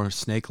teeth, more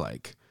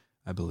snake-like,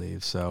 I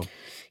believe. So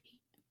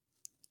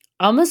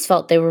I almost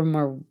felt they were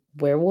more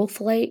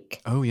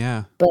werewolf-like. Oh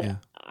yeah, but yeah.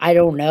 I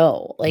don't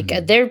know. Like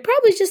they're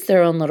probably just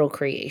their own little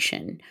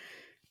creation.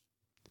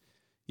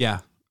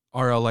 Yeah,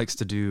 RL likes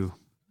to do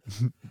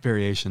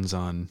variations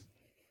on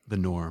the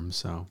norm,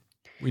 so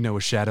we know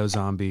with shadow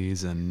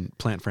zombies and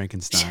plant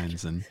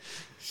Frankensteins and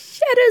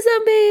shadow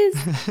zombies.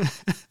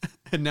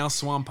 And now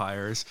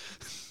swampires.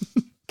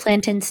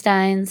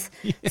 Plantensteins,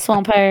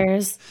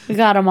 swampires. We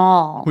got them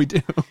all. We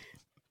do.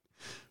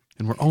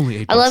 And we're only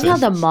 8%. I love how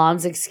the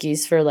mom's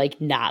excuse for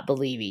like not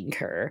believing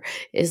her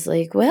is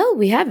like, well,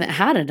 we haven't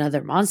had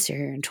another monster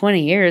here in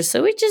 20 years,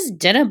 so we just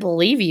didn't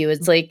believe you.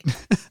 It's like,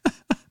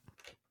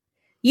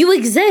 you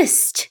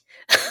exist.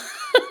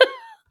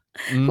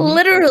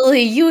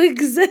 Literally, you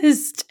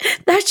exist.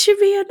 That should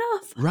be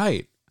enough.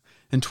 Right.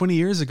 And 20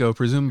 years ago,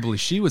 presumably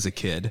she was a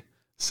kid.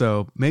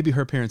 So maybe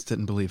her parents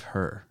didn't believe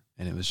her,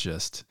 and it was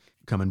just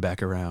coming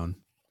back around.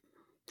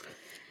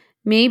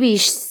 Maybe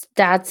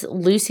that's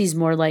Lucy's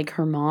more like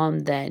her mom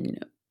than,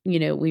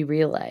 we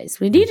realize.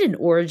 We need an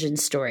origin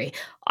story.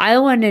 I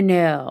want to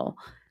know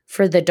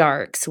for the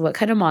Darks, what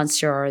kind of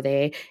monster are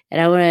they?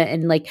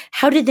 And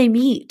how did they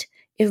meet?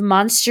 If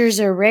monsters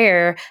are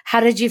rare, how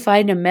did you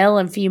find a male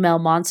and female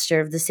monster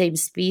of the same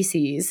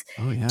species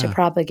to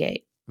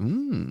propagate?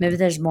 Maybe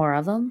there's more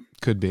of them.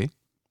 Could be.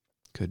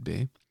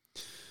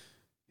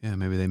 Yeah,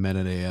 maybe they met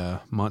at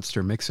a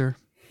monster mixer.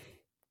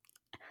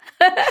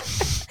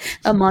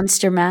 A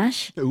monster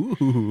mash.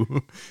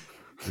 Ooh.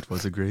 It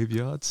was a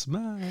graveyard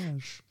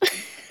smash.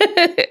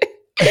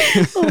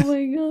 Oh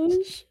my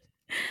gosh.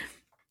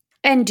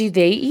 And do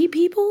they eat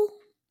people?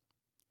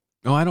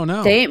 Oh, I don't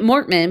know. They ain't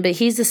Mortman, but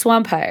he's a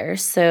swampire.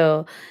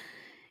 So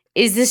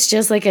is this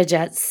just like a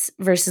Jets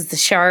versus the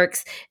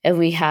Sharks? And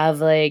we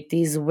have like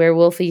these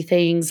werewolfy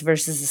things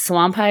versus the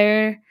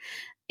swampire?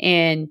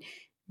 And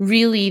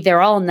really,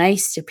 they're all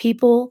nice to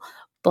people.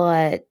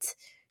 But,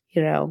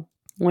 you know,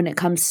 when it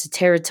comes to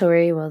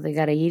territory, well, they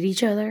got to eat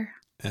each other.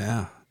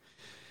 Yeah,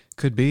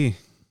 could be.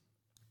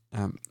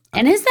 And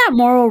is that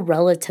moral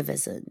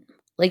relativism?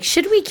 Like,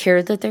 should we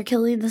care that they're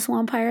killing the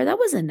swampire? That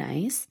wasn't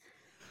nice.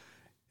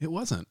 It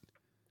wasn't.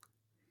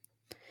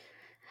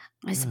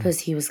 I suppose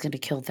he was going to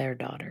kill their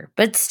daughter,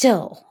 but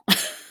still.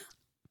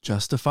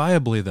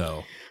 Justifiably,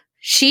 though.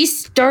 She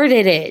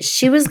started it.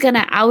 She was going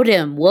to out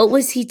him. What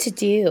was he to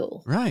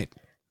do? Right.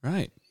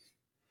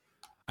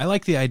 I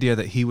like the idea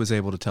that he was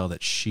able to tell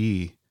that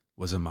she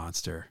was a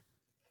monster.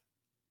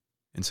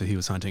 And so he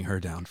was hunting her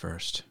down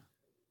first.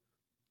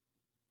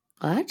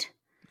 What?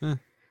 But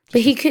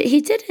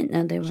he didn't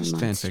know they were monsters.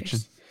 Fan fiction.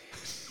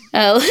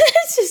 Oh,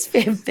 it's just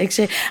fan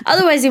fiction.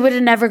 Otherwise, he would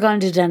have never gone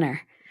to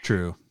dinner.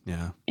 True,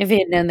 yeah. If he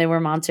had known they were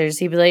monsters,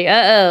 he'd be like,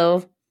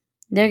 uh-oh,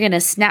 they're going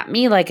to snap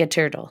me like a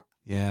turtle.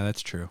 Yeah,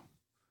 that's true.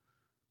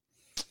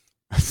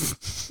 I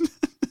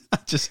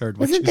just heard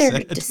what Wasn't you said.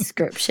 Wasn't there a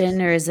description,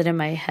 or is it in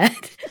my head,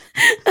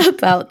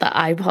 about the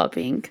eye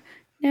popping?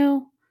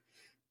 No.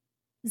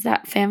 Is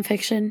that fan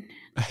fiction?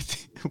 I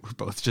think we're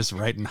both just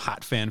writing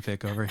hot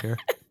fanfic over here.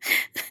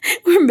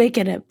 We're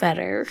making it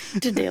better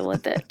to deal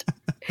with it.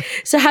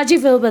 So how'd you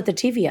feel about the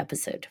TV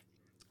episode?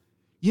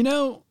 You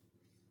know,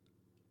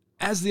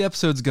 as the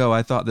episodes go,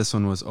 I thought this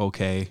one was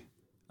okay.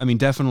 I mean,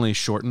 definitely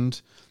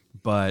shortened,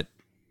 but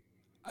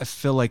I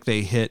feel like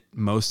they hit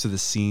most of the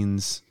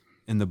scenes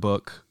in the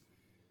book.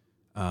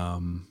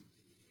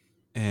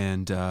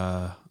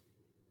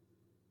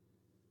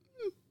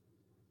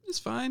 It's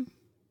fine.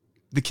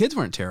 The kids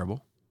weren't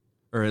terrible,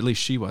 or at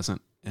least she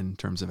wasn't in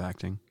terms of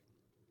acting.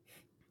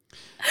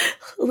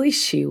 At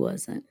least she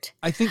wasn't.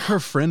 I think her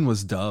friend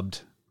was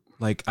dubbed.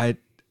 Like, I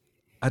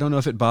don't know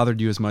if it bothered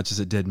you as much as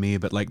it did me,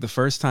 but like the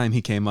first time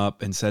he came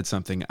up and said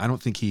something, I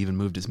don't think he even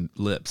moved his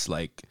lips.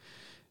 Like,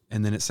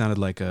 and then it sounded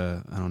like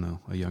a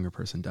younger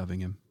person dubbing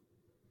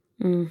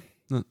him.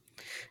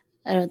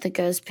 I don't think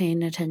I was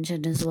paying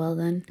attention as well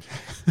then,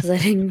 because I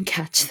didn't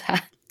catch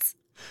that.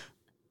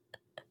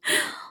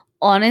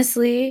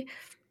 Honestly,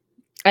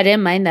 I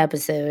didn't mind the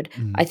episode.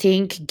 I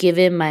think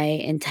given my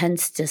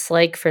intense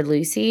dislike for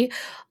Lucy,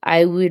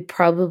 I would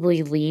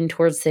probably lean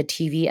towards the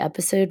TV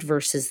episode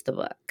versus the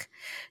book.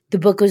 The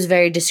book was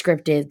very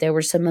descriptive. There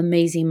were some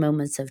amazing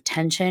moments of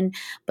tension,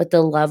 but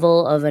the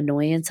level of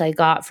annoyance I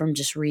got from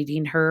just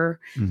reading her,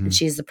 and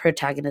she's the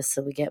protagonist,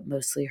 so we get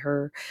mostly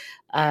her,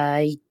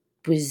 I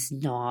was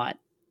not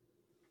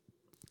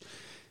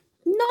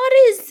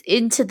as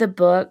into the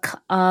book.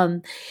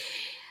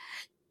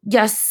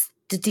 Yes,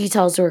 the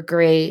details were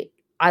great.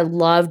 I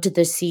loved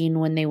the scene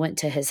when they went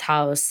to his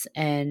house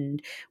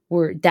and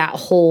were that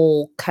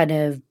whole kind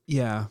of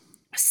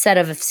set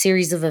of a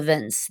series of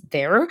events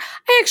there.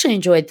 I actually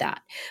enjoyed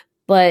that.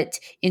 But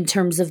in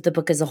terms of the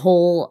book as a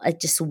whole, I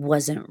just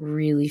wasn't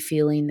really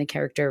feeling the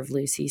character of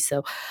Lucy.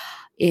 So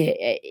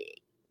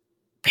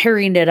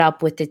pairing it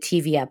up with the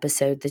TV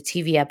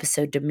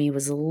episode to me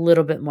was a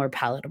little bit more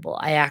palatable.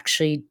 I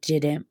actually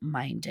didn't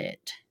mind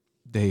it.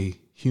 They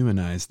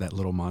humanized that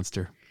little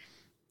monster.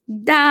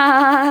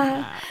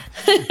 I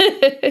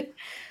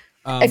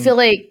feel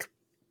like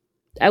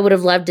I would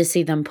have loved to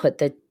see them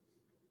put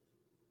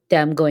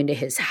them going to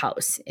his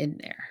house in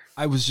there.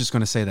 I was just going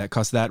to say that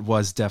because that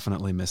was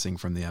definitely missing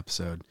from the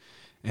episode.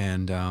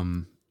 And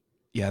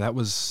that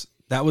was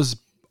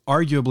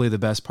arguably the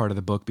best part of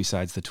the book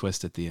besides the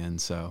twist at the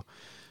end. So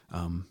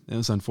it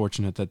was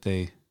unfortunate that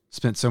they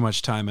spent so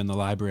much time in the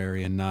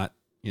library and not,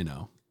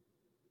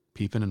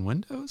 peeping in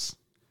windows.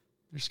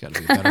 There's got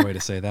to be a better way to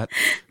say that.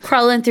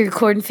 Crawling through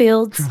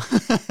cornfields,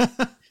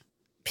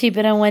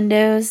 peeping in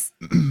windows.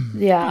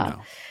 Yeah.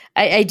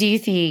 I do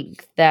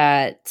think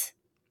that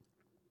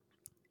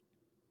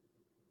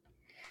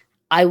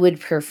I would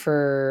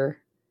prefer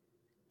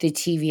the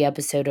TV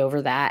episode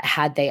over that.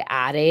 Had they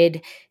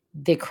added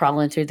the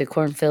crawling through the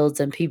cornfields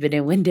and peeping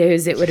in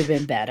windows, it would have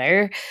been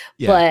better.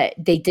 Yeah. But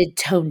they did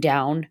tone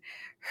down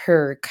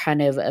her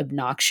kind of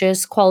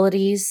obnoxious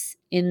qualities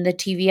in the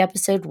TV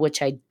episode,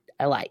 which I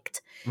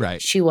liked.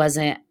 Right. She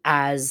wasn't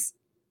as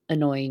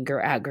annoying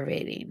or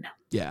aggravating.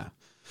 Yeah.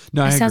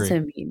 No, I agree. Sounds so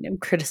mean. I'm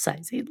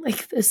criticizing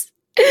like this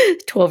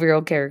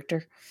 12-year-old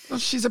character. Well,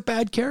 she's a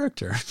bad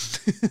character.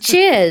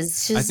 She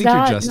is. She's I think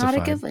you're justified.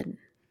 Not a good one.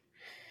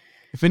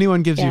 If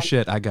anyone gives you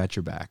shit, I got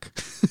your back.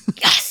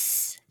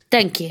 Yes.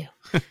 Thank you.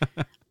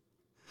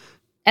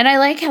 And I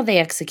like how they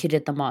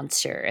executed the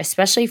monster,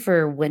 especially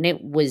for when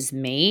it was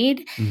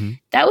made. Mm-hmm.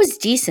 That was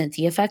decent.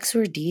 The effects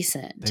were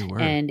decent. They were.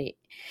 And it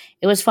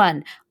was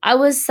fun. I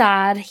was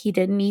sad he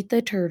didn't eat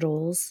the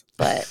turtles,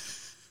 but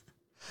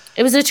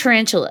it was a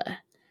tarantula.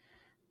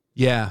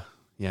 Yeah.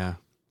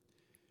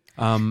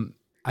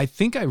 I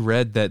think I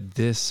read that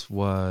this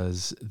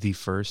was the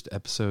first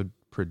episode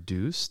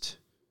produced,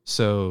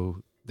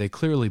 so they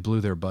clearly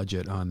blew their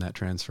budget on that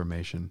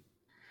transformation.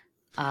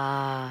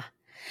 That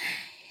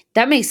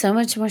makes so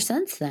much more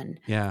sense then.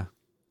 Yeah.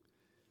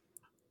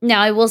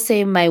 Now, I will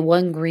say my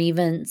one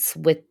grievance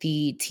with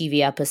the TV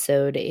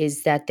episode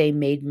is that they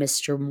made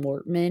Mr.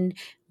 Mortman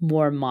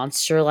more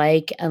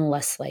monster-like and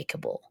less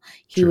likable.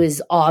 He True.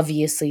 was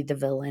obviously the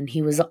villain.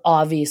 He was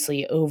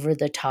obviously over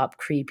the top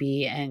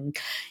creepy, and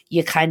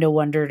you kind of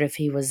wondered if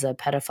he was a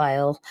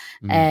pedophile.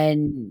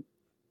 And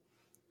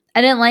I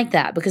didn't like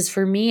that because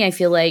for me, I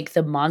feel like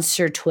the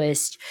monster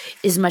twist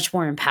is much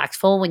more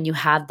impactful when you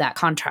have that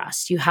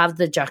contrast. You have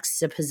the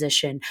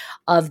juxtaposition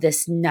of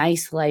this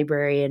nice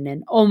librarian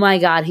and, oh my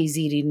God, he's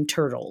eating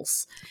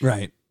turtles.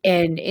 Right.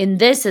 And in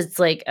this, it's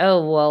like,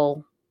 oh,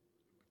 well,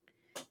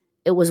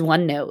 it was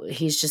one note.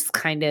 He's just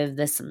kind of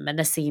this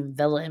menacing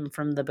villain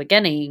from the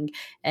beginning.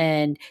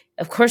 And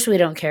of course, we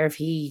don't care if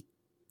he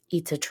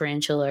eats a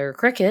tarantula or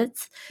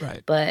crickets.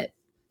 Right. But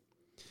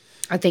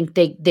I think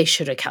they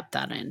should have kept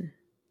that in.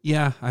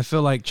 Yeah, I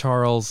feel like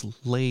Charles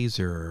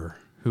Laser,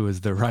 who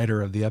is the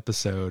writer of the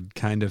episode,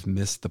 kind of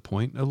missed the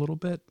point a little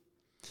bit.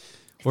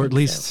 Or at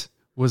least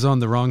was on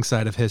the wrong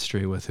side of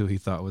history with who he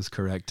thought was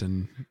correct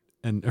and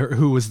or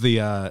who was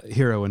the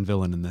hero and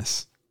villain in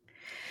this.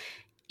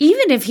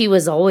 Even if he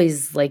was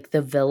always like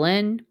the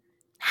villain,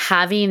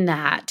 having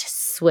that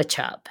switch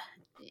up,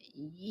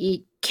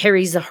 it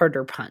carries a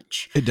harder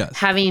punch. It does.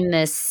 Having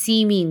this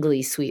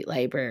seemingly sweet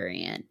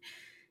librarian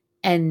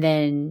and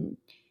then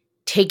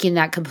taking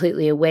that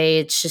completely away,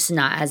 it's just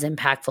not as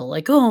impactful.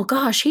 Like, oh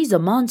gosh, he's a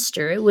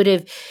monster. It would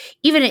have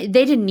they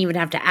didn't even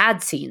have to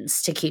add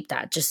scenes to keep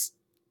that. Just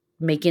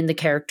making the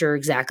character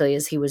exactly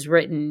as he was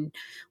written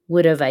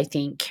would have, I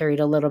think, carried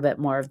a little bit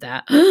more of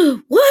that.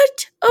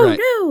 What? Oh right.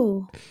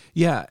 no.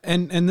 Yeah,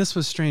 and this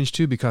was strange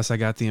too because I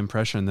got the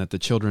impression that the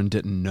children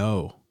didn't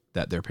know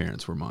that their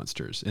parents were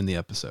monsters in the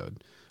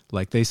episode.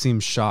 Like they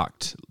seemed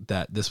shocked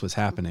that this was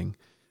happening,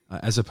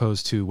 as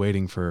opposed to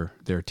waiting for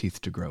their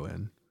teeth to grow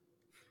in.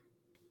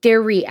 Their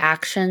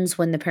reactions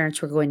when the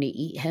parents were going to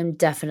eat him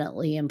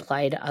definitely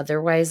implied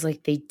otherwise,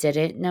 like they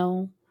didn't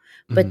know.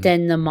 But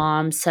then the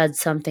mom said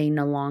something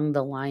along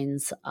the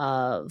lines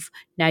of,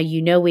 now,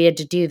 you know, we had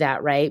to do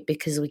that, right?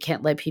 Because we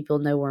can't let people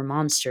know we're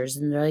monsters.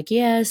 And they're like,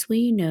 yes,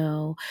 we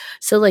know.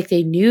 So like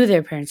they knew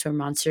their parents were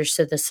monsters.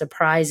 So the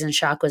surprise and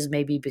shock was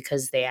maybe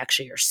because they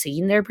actually are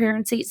seeing their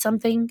parents eat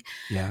something.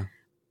 Yeah.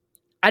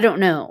 I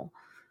don't know.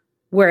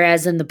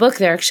 Whereas in the book,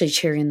 they're actually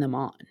cheering them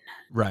on.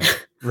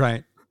 Right.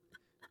 Right.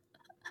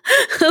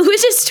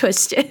 Which is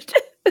twisted.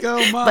 Go,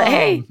 Mom. But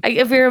hey,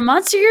 if you're a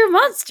monster, you're a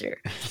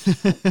monster.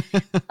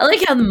 I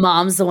like how the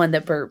mom's the one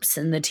that burps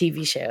in the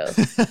TV show.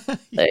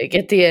 Like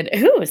at the end,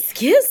 oh,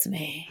 excuse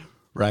me.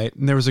 Right.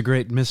 And there was a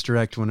great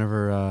misdirect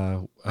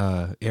whenever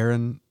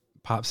Aaron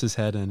pops his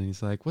head in and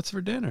he's like, what's for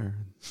dinner?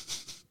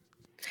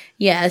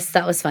 Yes,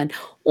 that was fun.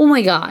 Oh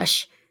my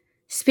gosh.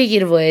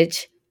 Speaking of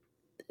which,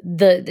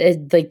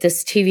 like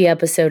this TV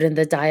episode and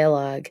the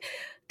dialogue,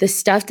 the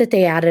stuff that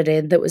they added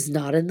in that was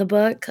not in the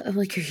book, I'm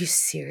like, are you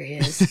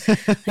serious?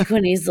 Like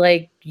when he's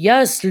like,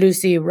 yes,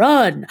 Lucy,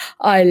 run.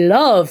 I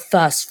love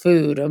fast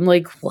food. I'm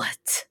like,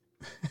 what?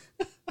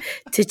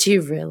 Did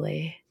you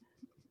really?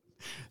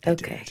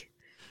 Okay.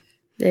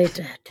 They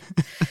did.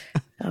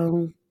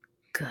 Oh,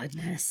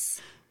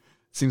 goodness.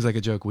 Seems like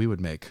a joke we would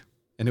make,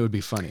 and it would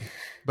be funny.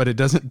 But it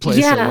doesn't play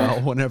so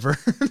well whenever.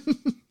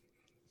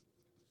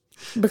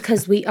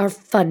 Because we are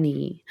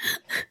funny.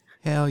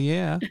 Hell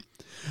yeah.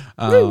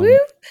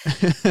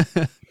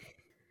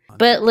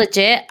 But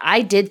legit,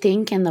 I did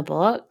think in the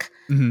book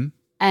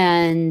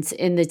and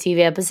in the TV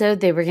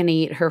episode they were going to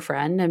eat her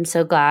friend. I'm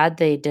so glad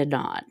they did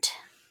not.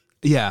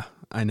 Yeah,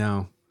 I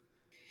know.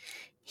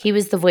 He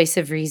was the voice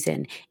of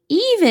reason.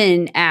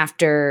 Even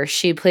after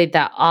she played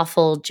that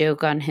awful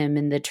joke on him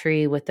in the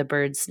tree with the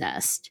bird's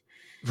nest.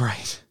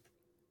 Right.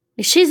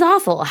 She's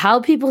awful. How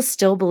people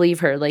still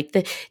believe her. Like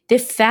the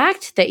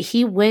fact that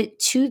he went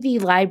to the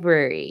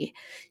library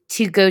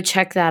to go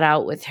check that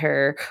out with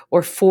her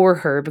or for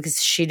her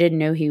because she didn't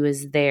know he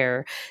was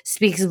there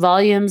speaks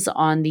volumes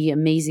on the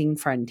amazing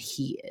friend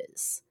he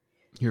is.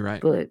 You're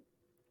right. But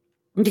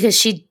because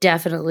she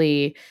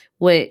definitely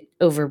went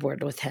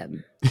overboard with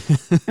him.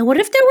 And what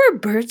if there were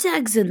bird's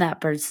eggs in that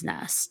bird's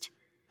nest?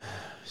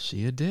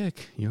 She a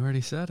dick. You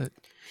already said it.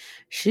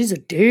 She's a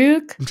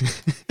dick.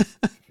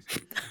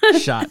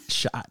 Shot.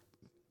 Shots.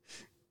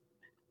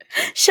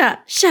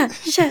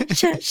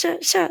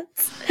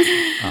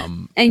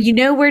 And you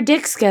know where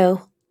dicks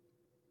go?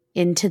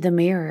 Into the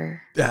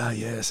mirror. Ah,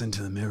 yes,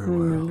 into the mirror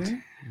world.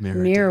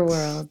 Mirror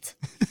world.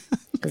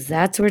 Because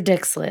that's where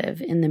dicks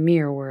live, in the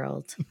mirror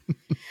world.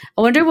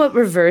 I wonder what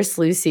reverse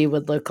Lucy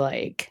would look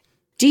like.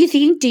 Do you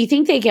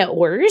think they get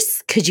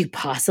worse? Could you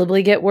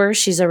possibly get worse?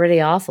 She's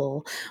already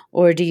awful.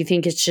 Or do you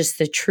think it's just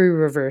the true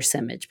reverse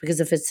image? Because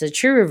if it's the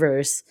true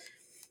reverse,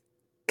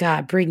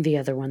 God, bring the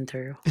other one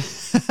through.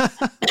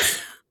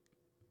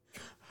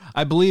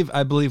 I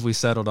believe we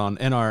settled on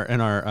in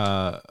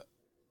our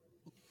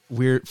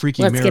weird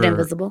freaky Let's mirror. Get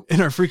Invisible.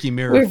 In our freaky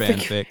mirror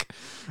fanfic,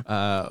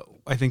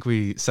 I think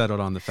we settled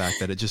on the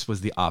fact that it just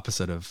was the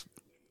opposite of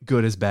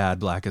good is bad,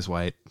 black is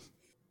white.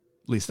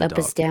 At least the Up dog.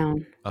 is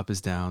down. Up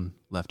is down,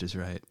 left is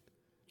right.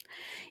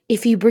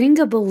 If you bring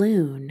a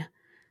balloon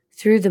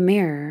through the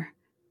mirror,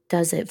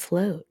 does it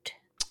float?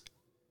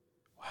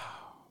 Wow.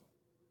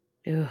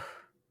 Ugh.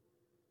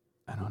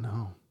 I don't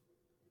know.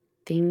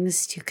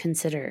 Things to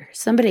consider.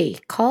 Somebody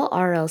call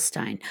R.L.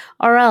 Stine.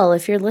 R.L.,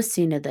 if you're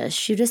listening to this,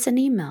 shoot us an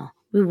email.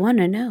 We want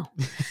to know.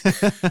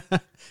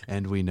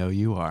 And we know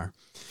you are.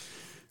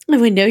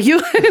 And we know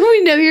you.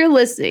 We know you're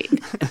listening.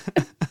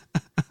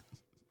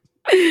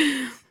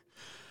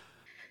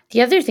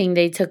 The other thing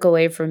they took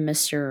away from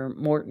Mr.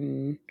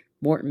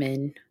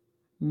 Mortigan.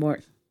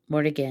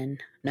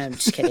 No, I'm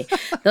just kidding.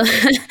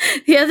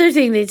 The other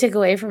thing they took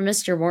away from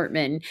Mr.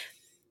 Mortman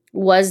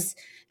was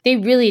they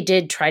really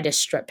did try to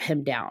strip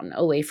him down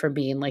away from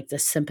being like the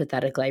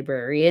sympathetic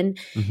librarian,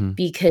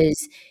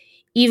 because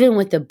even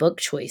with the book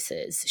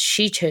choices,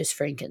 she chose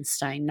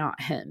Frankenstein,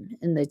 not him,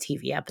 in the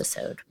TV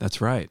episode.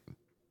 That's right.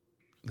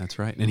 That's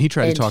right. And he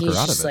tried to talk her out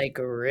of it. He's like,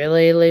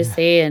 really,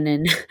 Lucy? Yeah. And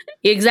then,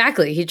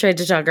 exactly, he tried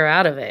to talk her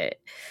out of it.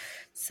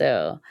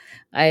 So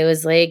I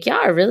was like, y'all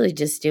are really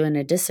just doing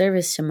a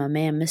disservice to my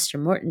man, Mr.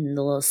 Morton,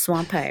 the little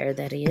swampire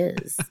that he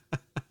is.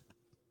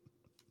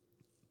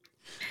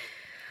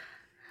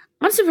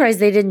 I'm surprised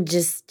they didn't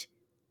just,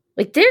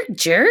 like, they're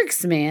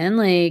jerks, man.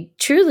 Like,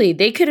 truly,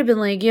 they could have been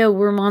like, yo,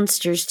 we're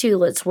monsters too.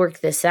 Let's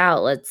work this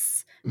out.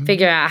 Let's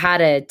figure out how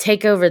to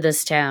take over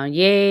this town.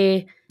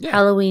 Yay. Yeah.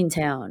 Halloween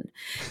Town.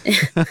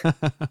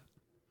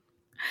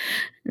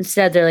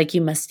 Instead, they're like,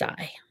 you must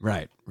die.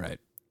 Right.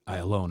 I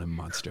alone am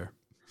monster.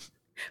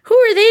 Who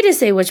are they to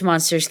say which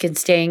monsters can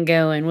stay and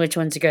go and which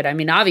ones are good? I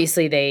mean,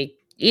 obviously they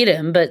eat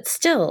them, but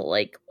still,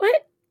 like,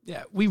 what?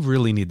 Yeah, we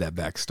really need that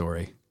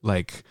backstory.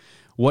 Like,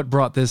 what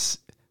brought this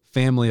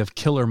family of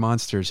killer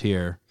monsters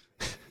here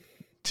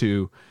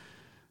to,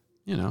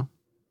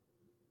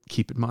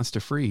 keep it monster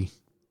free?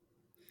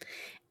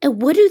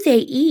 And what do they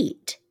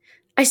eat?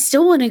 I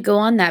still want to go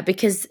on that,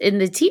 because in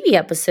the TV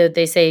episode,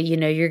 they say,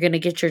 you're going to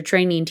get your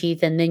training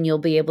teeth and then you'll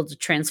be able to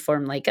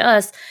transform like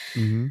us.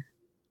 Mm-hmm.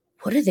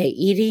 What are they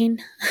eating?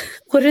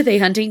 What are they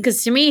hunting?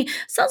 Because to me, it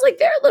sounds like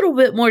they're a little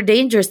bit more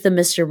dangerous than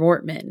Mr.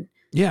 Mortman.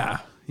 Yeah.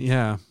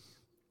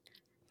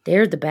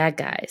 They're the bad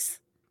guys.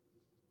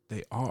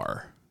 They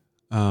are.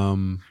 I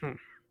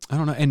don't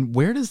know. And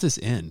where does this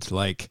end?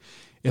 Like,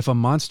 if a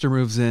monster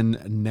moves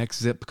in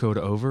next zip code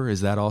over,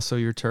 is that also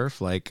your turf?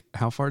 Like,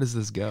 how far does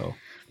this go?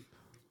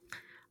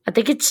 I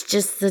think it's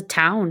just the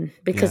town,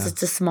 because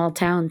it's a small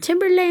town.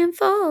 Timberland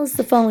Falls,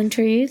 the fallen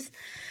trees.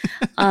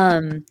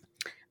 I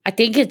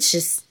think it's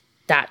just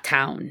that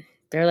town.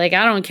 They're like,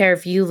 I don't care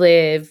if you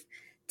live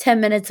 10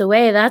 minutes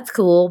away. That's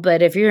cool.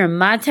 But if you're in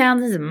my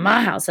town, this is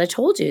my house. I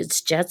told you, it's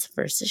Jets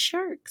versus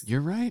Sharks.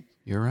 You're right.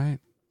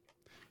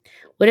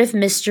 What if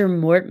Mr.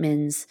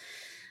 Mortman's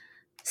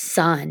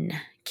son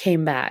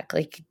came back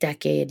like a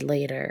decade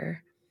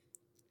later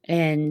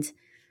and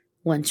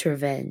wants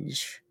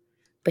revenge?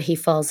 But he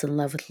falls in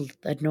love with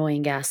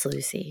annoying ass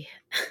Lucy.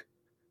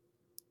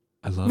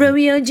 I love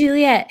Romeo and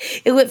Juliet.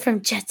 It went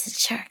from Jets and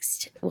Sharks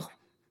to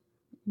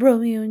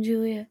Romeo and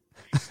Juliet.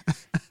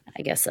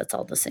 I guess that's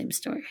all the same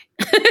story.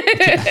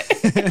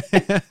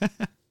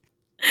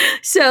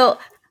 So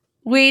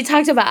we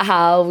talked about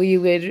how we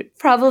would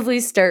probably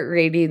start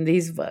rating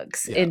these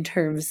books in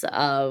terms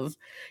of,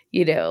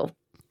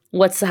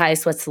 what's the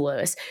highest, what's the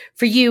lowest.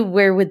 For you,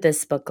 where would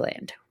this book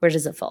land? Where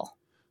does it fall?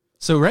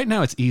 So right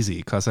now it's easy,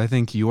 because I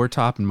think your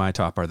top and my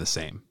top are the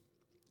same,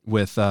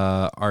 with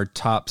our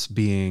tops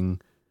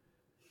being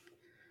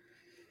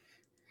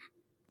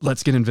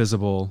Let's Get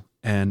Invisible,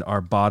 and our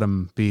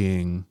bottom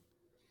being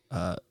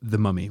the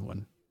Mummy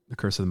one, The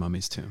Curse of the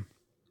Mummy's Tomb.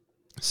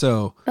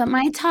 So, but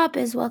my top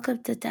is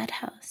Welcome to Dead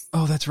House.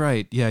 Oh, that's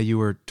right. Yeah, you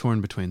were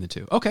torn between the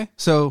two. Okay,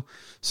 so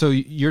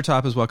your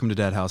top is Welcome to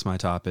Dead House. My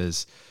top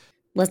is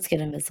Let's Get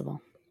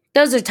Invisible.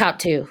 Those are top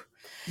two.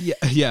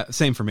 Yeah,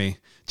 same for me.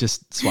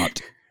 Just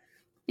swapped.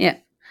 Yeah.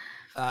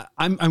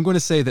 I'm going to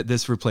say that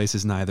this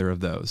replaces neither of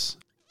those.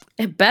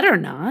 It better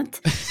not.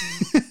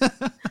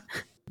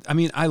 I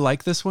mean, I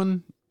like this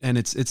one, and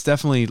it's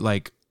definitely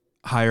like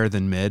higher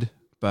than mid,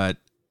 but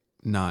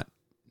not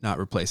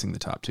replacing the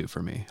top two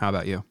for me. How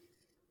about you?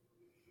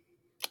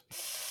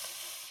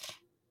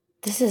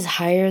 This is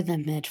higher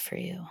than mid for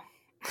you.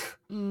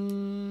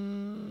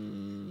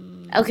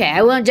 Okay,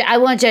 I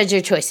won't judge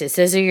your choices.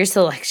 Those are your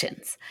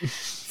selections.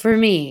 For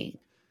me,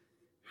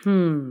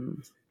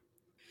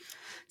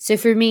 So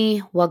for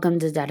me, Welcome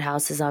to Dead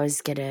House is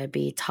always going to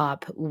be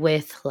top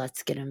with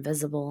Let's Get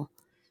Invisible.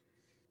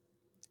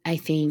 I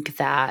think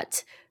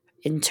that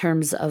in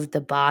terms of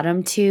the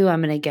bottom two,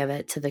 I'm going to give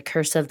it to The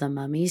Curse of the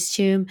Mummy's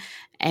Tomb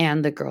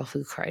and The Girl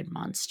Who Cried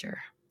Monster.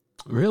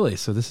 Really?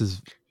 So this is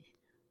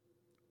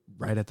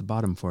right at the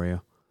bottom for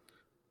you.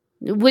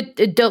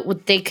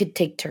 They could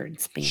take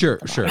turns. Sure.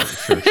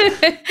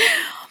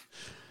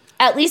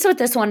 At least with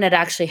this one, it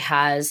actually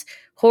has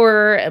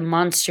horror and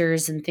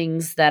monsters and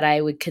things that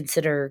I would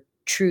consider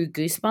true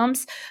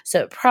Goosebumps.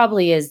 So it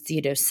probably is,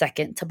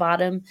 second to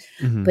bottom.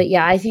 Mm-hmm. But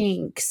yeah, I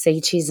think Say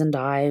Cheese and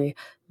Die,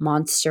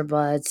 Monster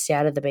Blood, Stay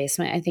Out of the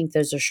Basement, I think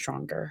those are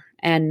stronger.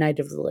 And Night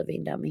of the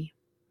Living Dummy.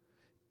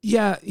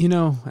 Yeah,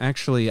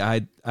 actually,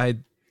 I'm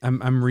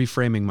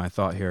reframing my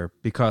thought here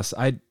because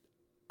I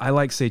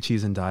like Say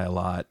Cheese and Die a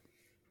lot.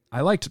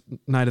 I liked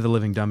Night of the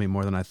Living Dummy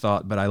more than I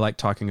thought, but I like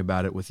talking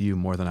about it with you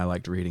more than I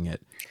liked reading it.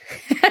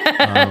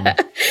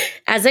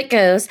 As it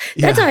goes.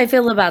 That's how I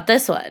feel about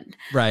this one.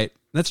 Right.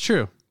 That's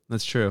true.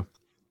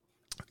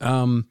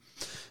 I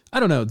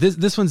don't know.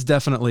 This one's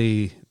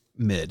definitely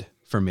mid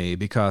for me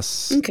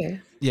because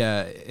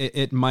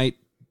I might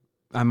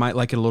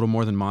like it a little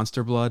more than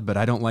Monster Blood, but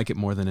I don't like it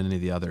more than any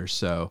of the others.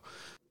 So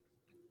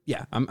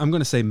yeah, I'm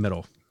going to say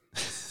middle.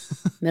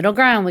 Middle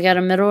ground. We got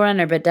a middle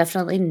runner, but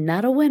definitely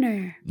not a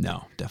winner.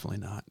 No, definitely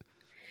not.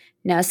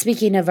 Now,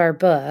 speaking of our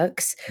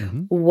books,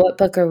 what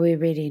book are we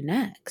reading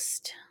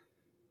next?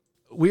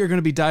 We are going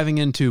to be diving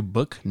into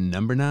book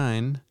number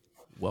 9.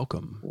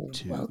 Welcome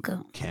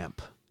to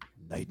Camp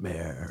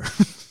Nightmare.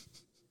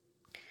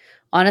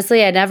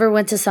 Honestly, I never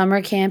went to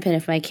summer camp, and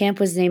if my camp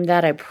was named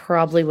that, I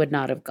probably would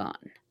not have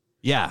gone.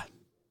 Yeah,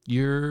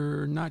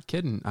 you're not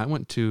kidding. I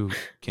went to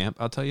camp.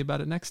 I'll tell you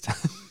about it next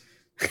time.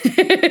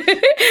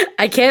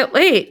 I can't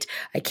wait.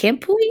 I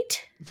can't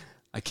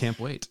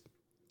wait.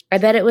 I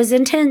bet it was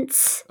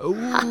intense.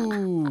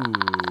 Oh.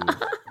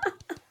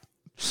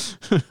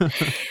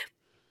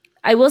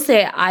 I will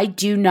say I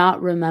do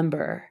not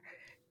remember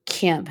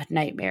Camp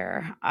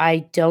Nightmare.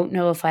 I don't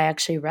know if I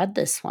actually read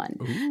this one.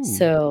 Ooh.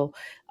 So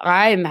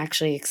I'm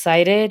actually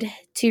excited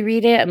to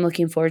read it. I'm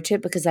looking forward to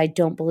it because I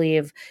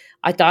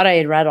thought I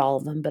had read all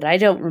of them, but I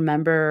don't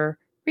remember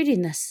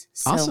reading this.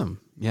 So. Awesome.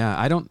 Yeah,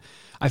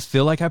 I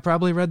feel like I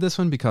probably read this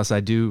one because I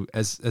do,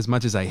 as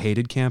much as I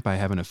hated camp, I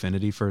have an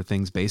affinity for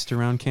things based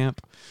around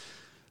camp.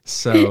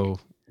 So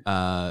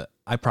I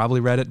probably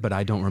read it, but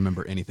I don't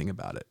remember anything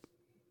about it.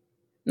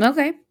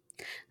 Okay.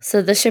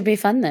 So this should be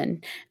fun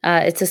then.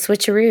 It's a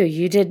switcheroo.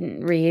 You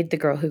didn't read The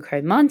Girl Who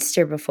Cried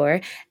Monster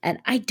before, and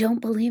I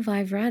don't believe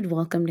I've read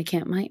Welcome to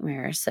Camp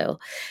Nightmare. So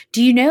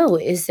do you know,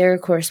 is there a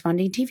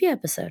corresponding TV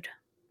episode?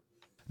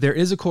 There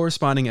is a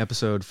corresponding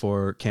episode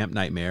for Camp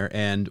Nightmare,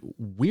 and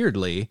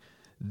weirdly,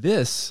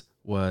 this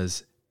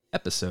was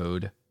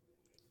episode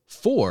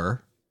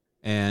 4,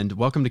 and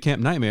Welcome to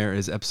Camp Nightmare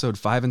is episode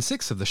 5 and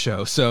 6 of the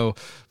show. So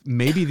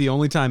maybe the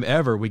only time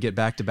ever we get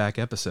back-to-back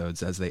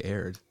episodes as they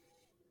aired.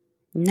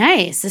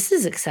 Nice. This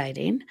is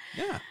exciting.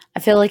 Yeah. I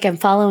feel like I'm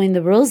following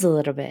the rules a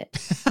little bit.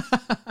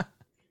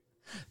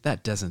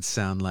 That doesn't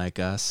sound like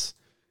us.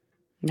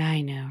 I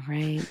know,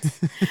 right?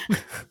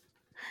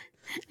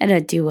 I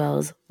don't do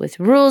well with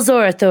rules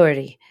or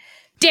authority.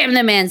 Damn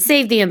the man,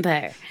 save the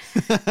empire.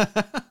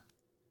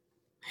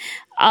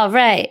 All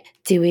right.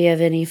 Do we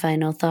have any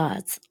final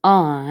thoughts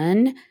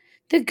on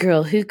The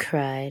Girl Who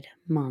Cried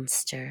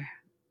Monster?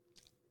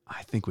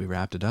 I think we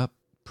wrapped it up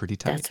pretty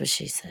tight. That's what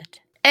she said.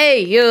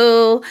 Hey,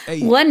 you.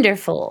 Hey.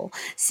 Wonderful.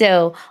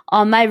 So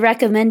on my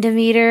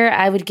recommend-o-meter,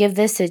 I would give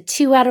this a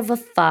 2 out of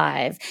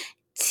 5.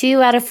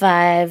 2 out of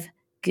 5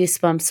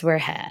 goosebumps were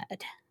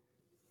had.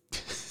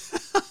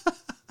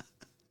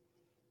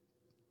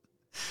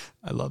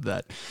 I love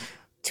that.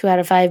 2 out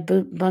of 5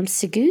 bumps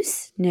to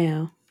goose?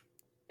 No.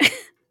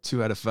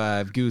 2 out of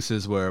 5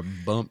 gooses were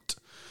bumped.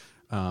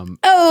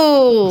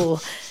 That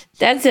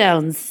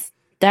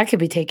could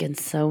be taken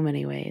so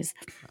many ways.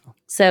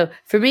 So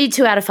for me,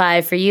 2 out of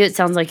 5. For you, it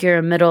sounds like you're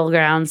a middle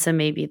ground, so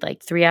maybe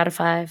like 3 out of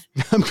 5.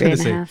 I'm going to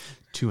say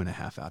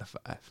 2.5 out of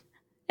 5.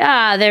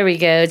 Ah, there we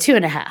go.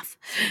 2.5.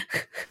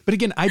 But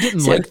again, I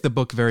didn't like the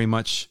book very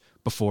much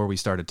before we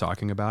started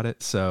talking about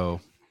it,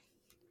 so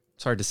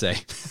it's hard to say.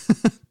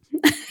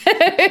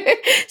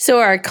 So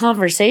our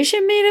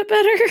conversation made it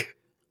better?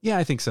 Yeah,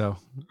 I think so.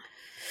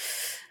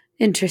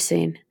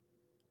 Interesting.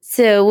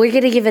 So we're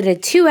going to give it a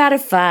 2 out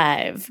of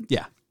 5.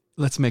 Yeah,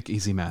 let's make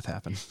easy math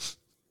happen.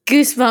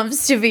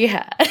 Goosebumps to be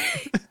had.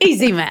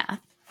 Easy math.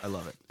 I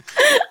love it.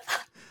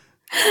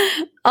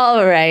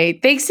 All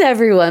right. Thanks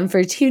everyone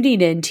for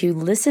tuning in to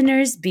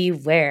Listeners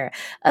Beware,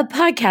 a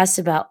podcast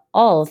about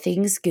all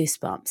things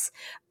Goosebumps.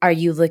 Are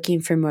you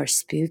looking for more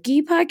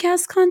spooky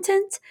podcast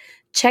content?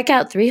 Check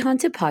out 3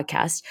 Haunted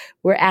Podcast,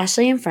 where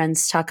Ashley and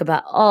friends talk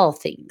about all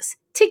things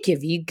to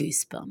give you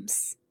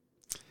goosebumps.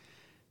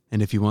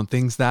 And if you want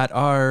things that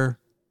are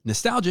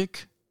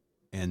nostalgic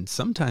and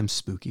sometimes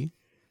spooky,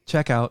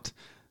 check out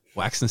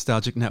Wax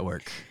Nostalgic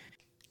Network.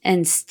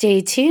 And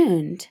stay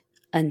tuned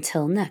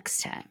until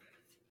next time.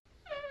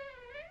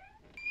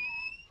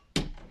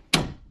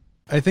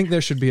 I think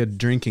there should be a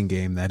drinking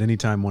game that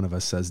anytime one of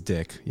us says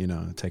dick,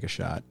 take a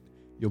shot.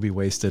 You'll be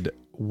wasted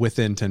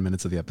within 10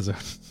 minutes of the episode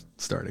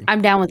starting.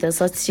 I'm down with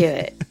this. Let's do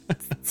it.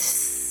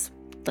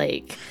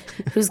 Like,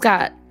 who's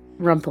got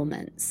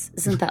Rumplements?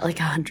 Isn't that like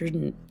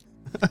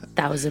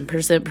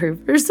 100,000%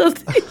 proof or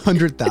something?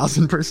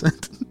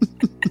 100,000%.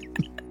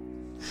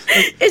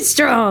 It's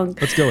strong.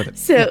 Let's go with it.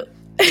 So,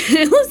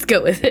 let's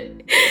go with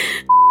it.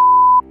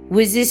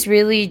 Was this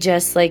really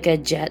just like a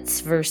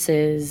Jets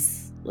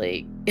versus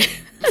like...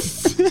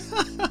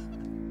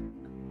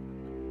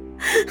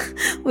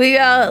 We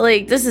got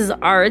like, this is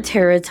our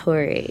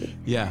territory.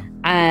 Yeah.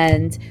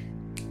 And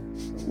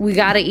we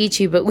gotta eat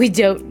you, but we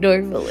don't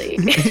normally.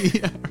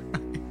 Yeah.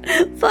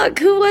 Fuck,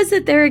 who was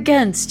it they're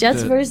against?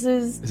 Jets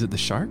versus... Is it the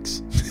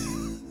Sharks?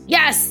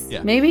 Yes!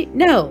 Yeah. Maybe?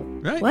 No.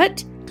 Right?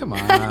 What? Come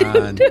I don't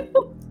on.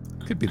 know.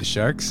 Could be the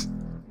Sharks.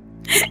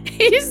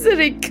 He said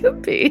it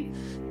could be.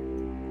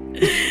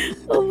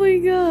 Oh my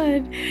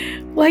god.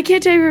 Why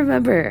can't I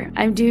remember?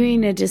 I'm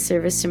doing a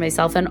disservice to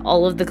myself and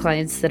all of the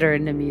clients that are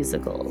into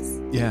musicals.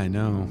 Yeah, I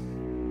know.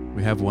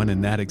 We have one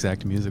in that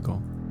exact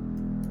musical.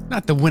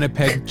 Not the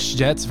Winnipeg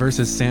Jets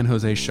versus San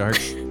Jose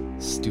Sharks.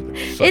 Stupid.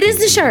 It is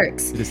the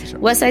Sharks. It is the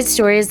Sharks. West Side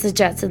Story is the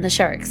Jets and the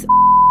Sharks.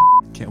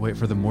 Can't wait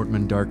for the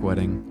Mortman Dark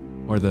wedding.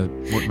 Or the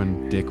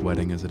Mortman Dick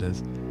wedding, as it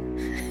is.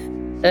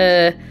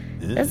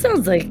 That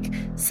sounds like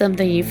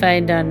something you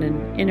find on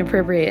an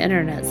inappropriate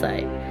internet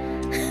site.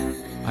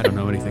 I don't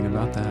know anything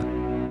about that.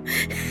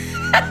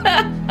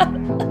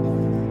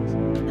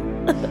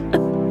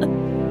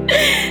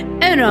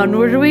 And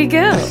onward we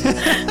go.